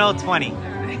original 20. Oh,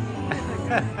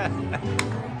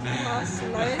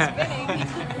 slow spinning.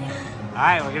 All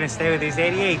right, we're gonna stay with these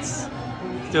 88s.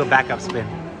 Let's do a backup spin.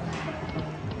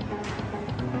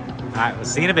 All right, we'll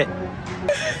see you in a bit.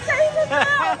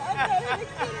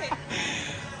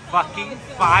 Fucking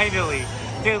finally.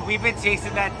 Dude, we've been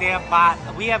chasing that damn bot.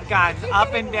 We have gone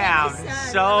up and down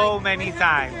so many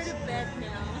times.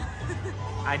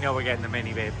 I know we're getting the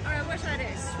mini, babe. Alright, what should I do?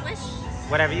 Swish?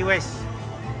 Whatever you wish.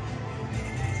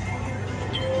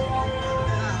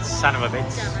 Son of a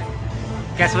bitch. Damn it.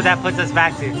 Guess what that puts us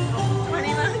back to? $20.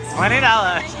 $20.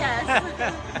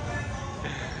 Yes.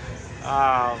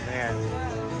 Oh, man.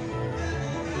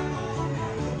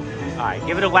 All right,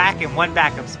 give it a whack and one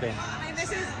backup spin. I mean,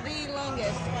 this is the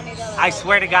longest $20. I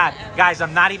swear to God. Guys,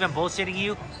 I'm not even bullshitting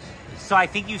you. So I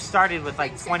think you started with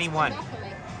like 21.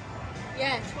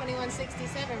 Yeah,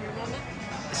 21.67, remember?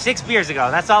 6 beers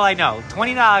ago. That's all I know.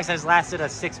 $20 has lasted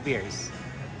us 6 beers.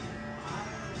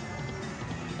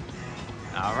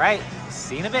 All right.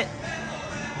 See you in a bit.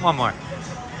 One more.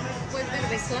 We're going to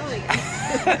be slow again.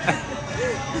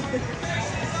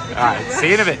 All right. See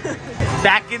you in a bit.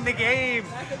 Back in the game.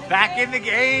 Back in the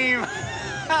game. Oh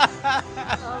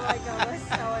my God, we're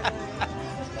so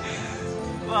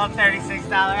annoying. Well,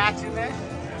 $36 action there. Oh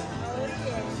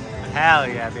yeah. Hell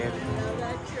yeah, baby. Oh,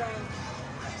 that drunk.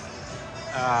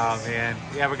 Oh, man.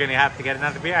 Yeah, we're going to have to get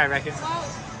another beer, I reckon. Well,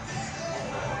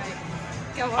 alright.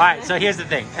 Go on. All right, so here's the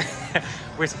thing.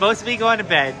 We're supposed to be going to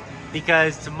bed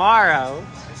because tomorrow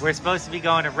we're supposed to be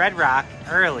going to Red Rock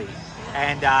early.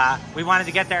 And we wanted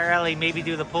to get there early, maybe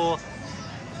do the pool.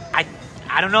 I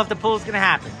don't know if the pool's going to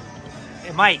happen.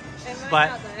 It might,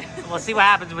 but we'll see what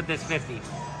happens with this 50.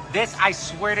 This, I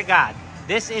swear to God,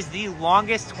 this is the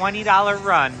longest $20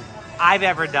 run I've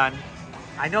ever done.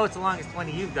 I know it's the longest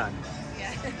 20 you've done.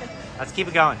 Yeah. Let's keep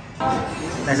it going.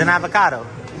 There's an avocado. I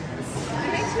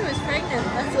think she was pregnant,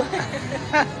 that's why.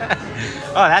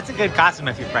 Oh, that's a good costume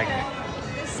if you're pregnant.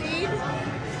 The seed?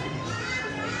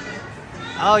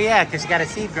 Oh yeah, because you got a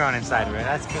seed growing inside of it.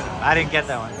 That's good. I didn't get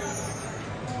that one.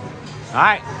 All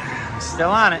right,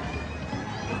 still on it.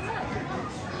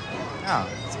 Oh,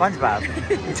 SpongeBob.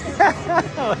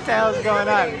 What the hell is going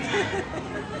on?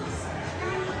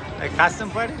 A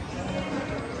costume party?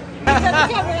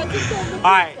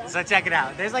 All right, so check it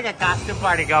out. There's like a costume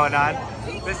party going on.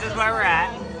 This is where we're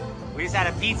at. We just had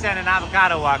a pizza and an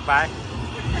avocado walk by.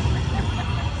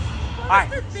 All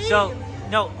right, so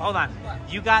no, hold on.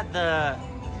 You got the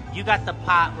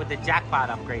pot with the jackpot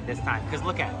upgrade this time. Cause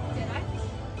look at it. Did I? No,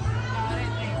 I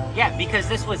don't think. Yeah, because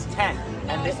this was 10. No,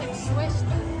 And it's this like swish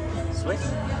though. Swish?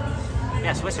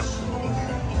 Yeah, swish them.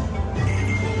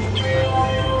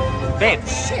 Babe.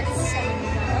 Shit,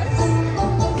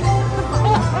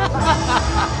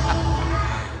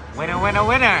 $70. Winner, winner,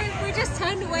 winner. We just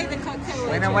turned away the cocktail.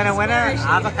 Winner, waitress. winner, winner. Where is she?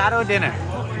 Avocado dinner.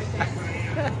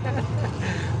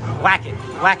 Whack it.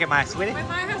 Whack it, my sweetie. We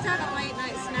might have to have a late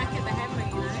night snack at the Henry,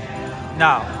 you know?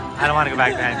 No, I don't want to go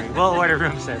back to Henry. We'll order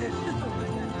room service.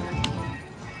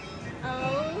 Oh.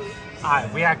 All right,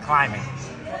 we are climbing.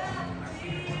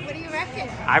 What do you reckon?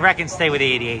 I reckon stay with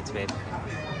the 88s, babe.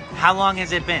 How long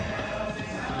has it been?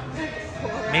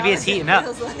 4 Maybe it's hours, heating it up.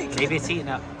 feels like. Maybe it's heating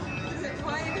up.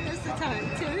 What even is the time?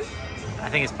 2? I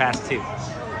think it's past 2.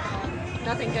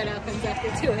 Nothing good happens after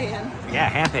 2 a.m. Yeah,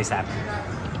 hand pace happened.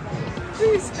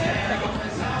 Who's that?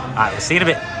 All right, we'll see you in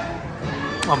a bit.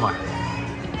 One more.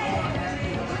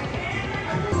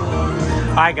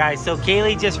 All right, guys. So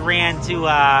Kaylee just ran to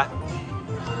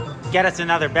get us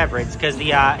another beverage because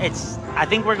it's. I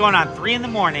think we're going on 3 in the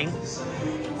morning.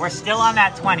 We're still on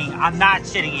that 20. I'm not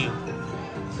shitting you.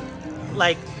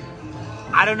 Like,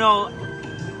 I don't know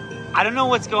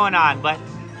what's going on, but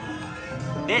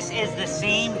This is the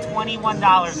same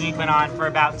 $21 we've been on for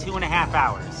about 2.5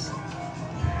 hours.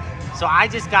 So I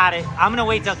just got it. I'm gonna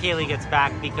wait till Kaylee gets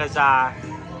back because I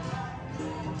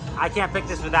can't pick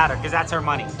this without her because that's her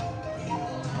money.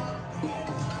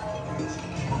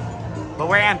 But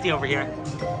we're empty over here.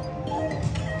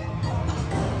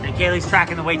 And Kaylee's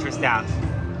tracking the waitress down.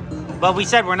 But we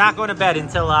said we're not going to bed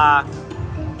until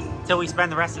we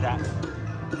spend the rest of that.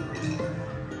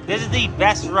 This is the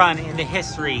best run in the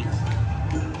history.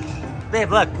 Babe,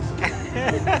 look. Oh,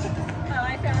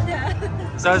 I found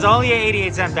her. So it's only an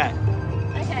 88-cent bet.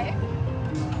 Okay.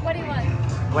 What do you want?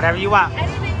 Whatever you want.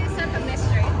 Anything except a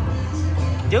mystery.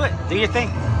 Do it. Do your thing.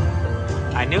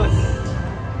 I knew it.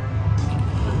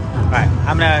 All right,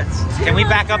 I'm gonna. Can we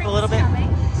back up a little bit?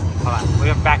 Hold on.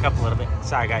 We're gonna back up a little bit.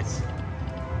 Sorry, guys.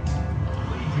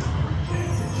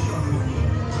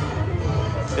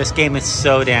 This game is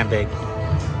so damn big.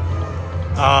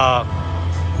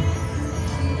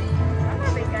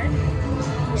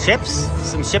 Chips?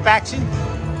 Some chip action?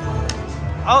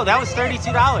 Oh, that was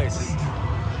 $32.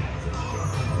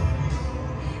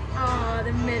 Oh,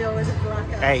 the middle is a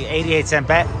blocker. Hey, 88-cent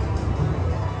bet.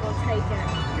 We'll take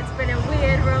it. It's been a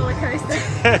weird roller coaster.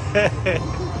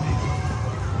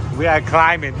 We are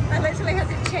climbing. I literally had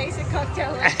to chase a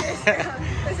cocktail like this.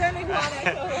 There's only one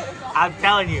I thought. I'm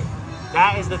telling you,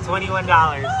 that is the $21.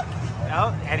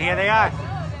 Oh, and here they are.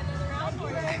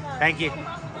 Thank you.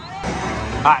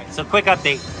 All right, so quick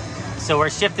update. So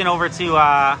we're shifting over to,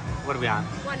 what are we on?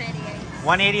 188.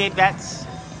 188 bets.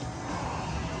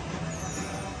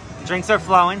 Drinks are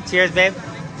flowing. Cheers, babe.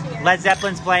 Cheers. Led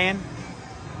Zeppelin's playing.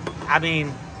 I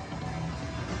mean,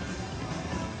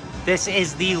 this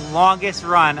is the longest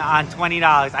run on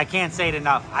 $20. I can't say it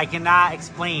enough. I cannot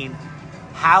explain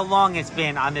how long it's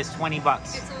been on this 20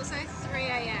 bucks. It's also 3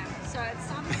 a.m. So at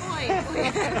some point we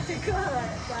have to call it.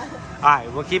 All right,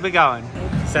 we'll keep it going.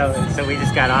 So we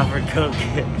just got offered Coke.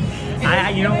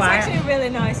 You know why? It was actually a really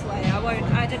nice way.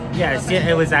 I didn't. Yes, yeah,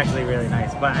 it was actually really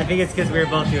nice. But I think it's because we were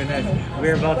both doing this. We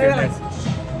were both doing this.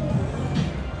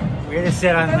 We were just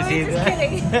sit on the seat.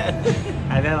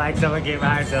 And then like someone came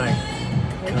by and said like,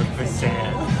 Coke for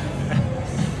sale.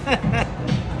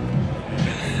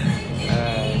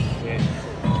 Shit.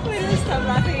 We're gonna stop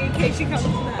laughing in case you come to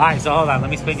that. Alright, so hold on, let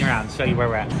me spin you around, show you where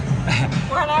we're at.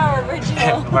 We're on our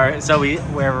original.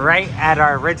 we're right at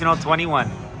our original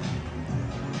 21.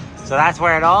 So that's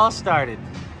where it all started.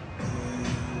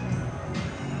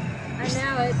 And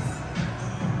now it's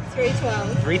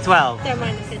 312. 312. Don't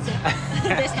mind the picture.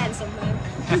 This handsome man.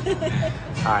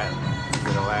 Alright,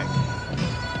 get away.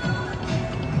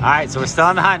 Alright, so we're still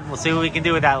on the hunt. We'll see what we can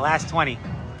do with that last 20.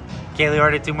 Kaylee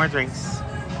ordered 2 more drinks.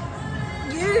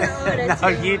 You ordered No,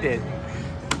 2 you more. did.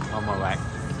 One more way.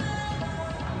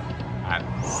 Alright,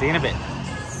 see you in a bit.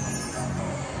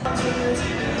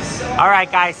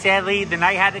 Alright guys, sadly the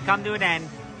night had to come to an end.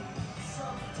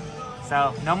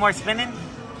 So no more spinning.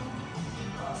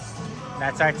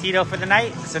 That's our Tito for the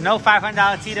night. So no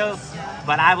 $500 Tito,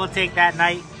 but I will take that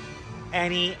night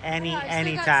any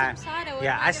time.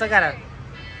 Yeah, I still got a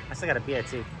beer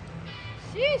too.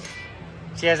 Sheesh.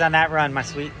 Cheers on that run, my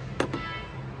sweet.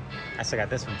 I still got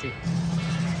this one too.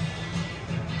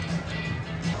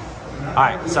 All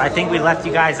right, so I think we left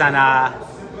you guys on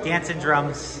dancing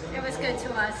drums. It was good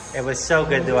to us. It was so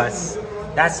good to us.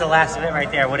 That's the last of it right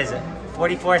there. What is it?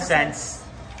 44 cents.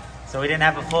 So we didn't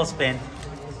have a full spin.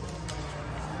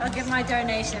 I'll give my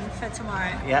donation for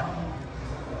tomorrow. Yep.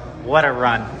 What a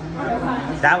run.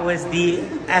 That was the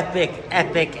epic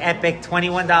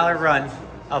 $21 run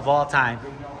of all time.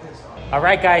 All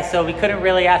right, guys, so we couldn't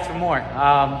really ask for more.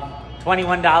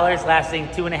 $21 lasting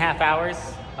 2.5 hours.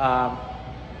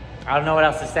 I don't know what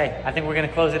else to say. I think we're gonna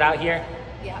close it out here.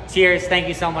 Yeah. Cheers, thank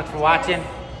you so much for watching,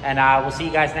 and we'll see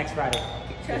you guys next Friday.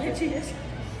 Cheers.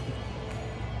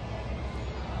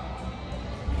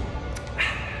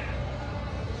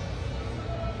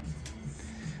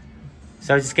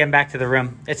 So just getting back to the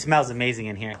room. It smells amazing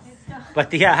in here.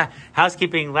 But the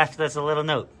housekeeping left us a little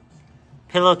note.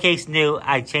 Pillowcase new,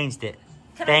 I changed it.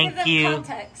 Thank you.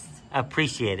 Context.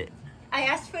 Appreciate it. I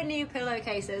asked for new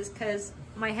pillowcases because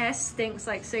my hair stinks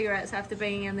like cigarettes after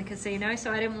being in the casino,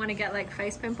 so I didn't want to get like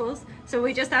face pimples. So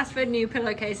we just asked for new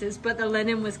pillowcases, but the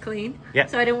linen was clean. Yeah.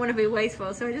 So I didn't want to be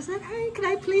wasteful. So I just said, hey, can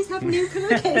I please have new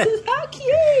pillowcases? How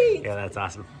cute! Yeah, that's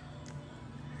awesome.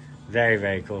 Very,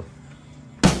 very cool.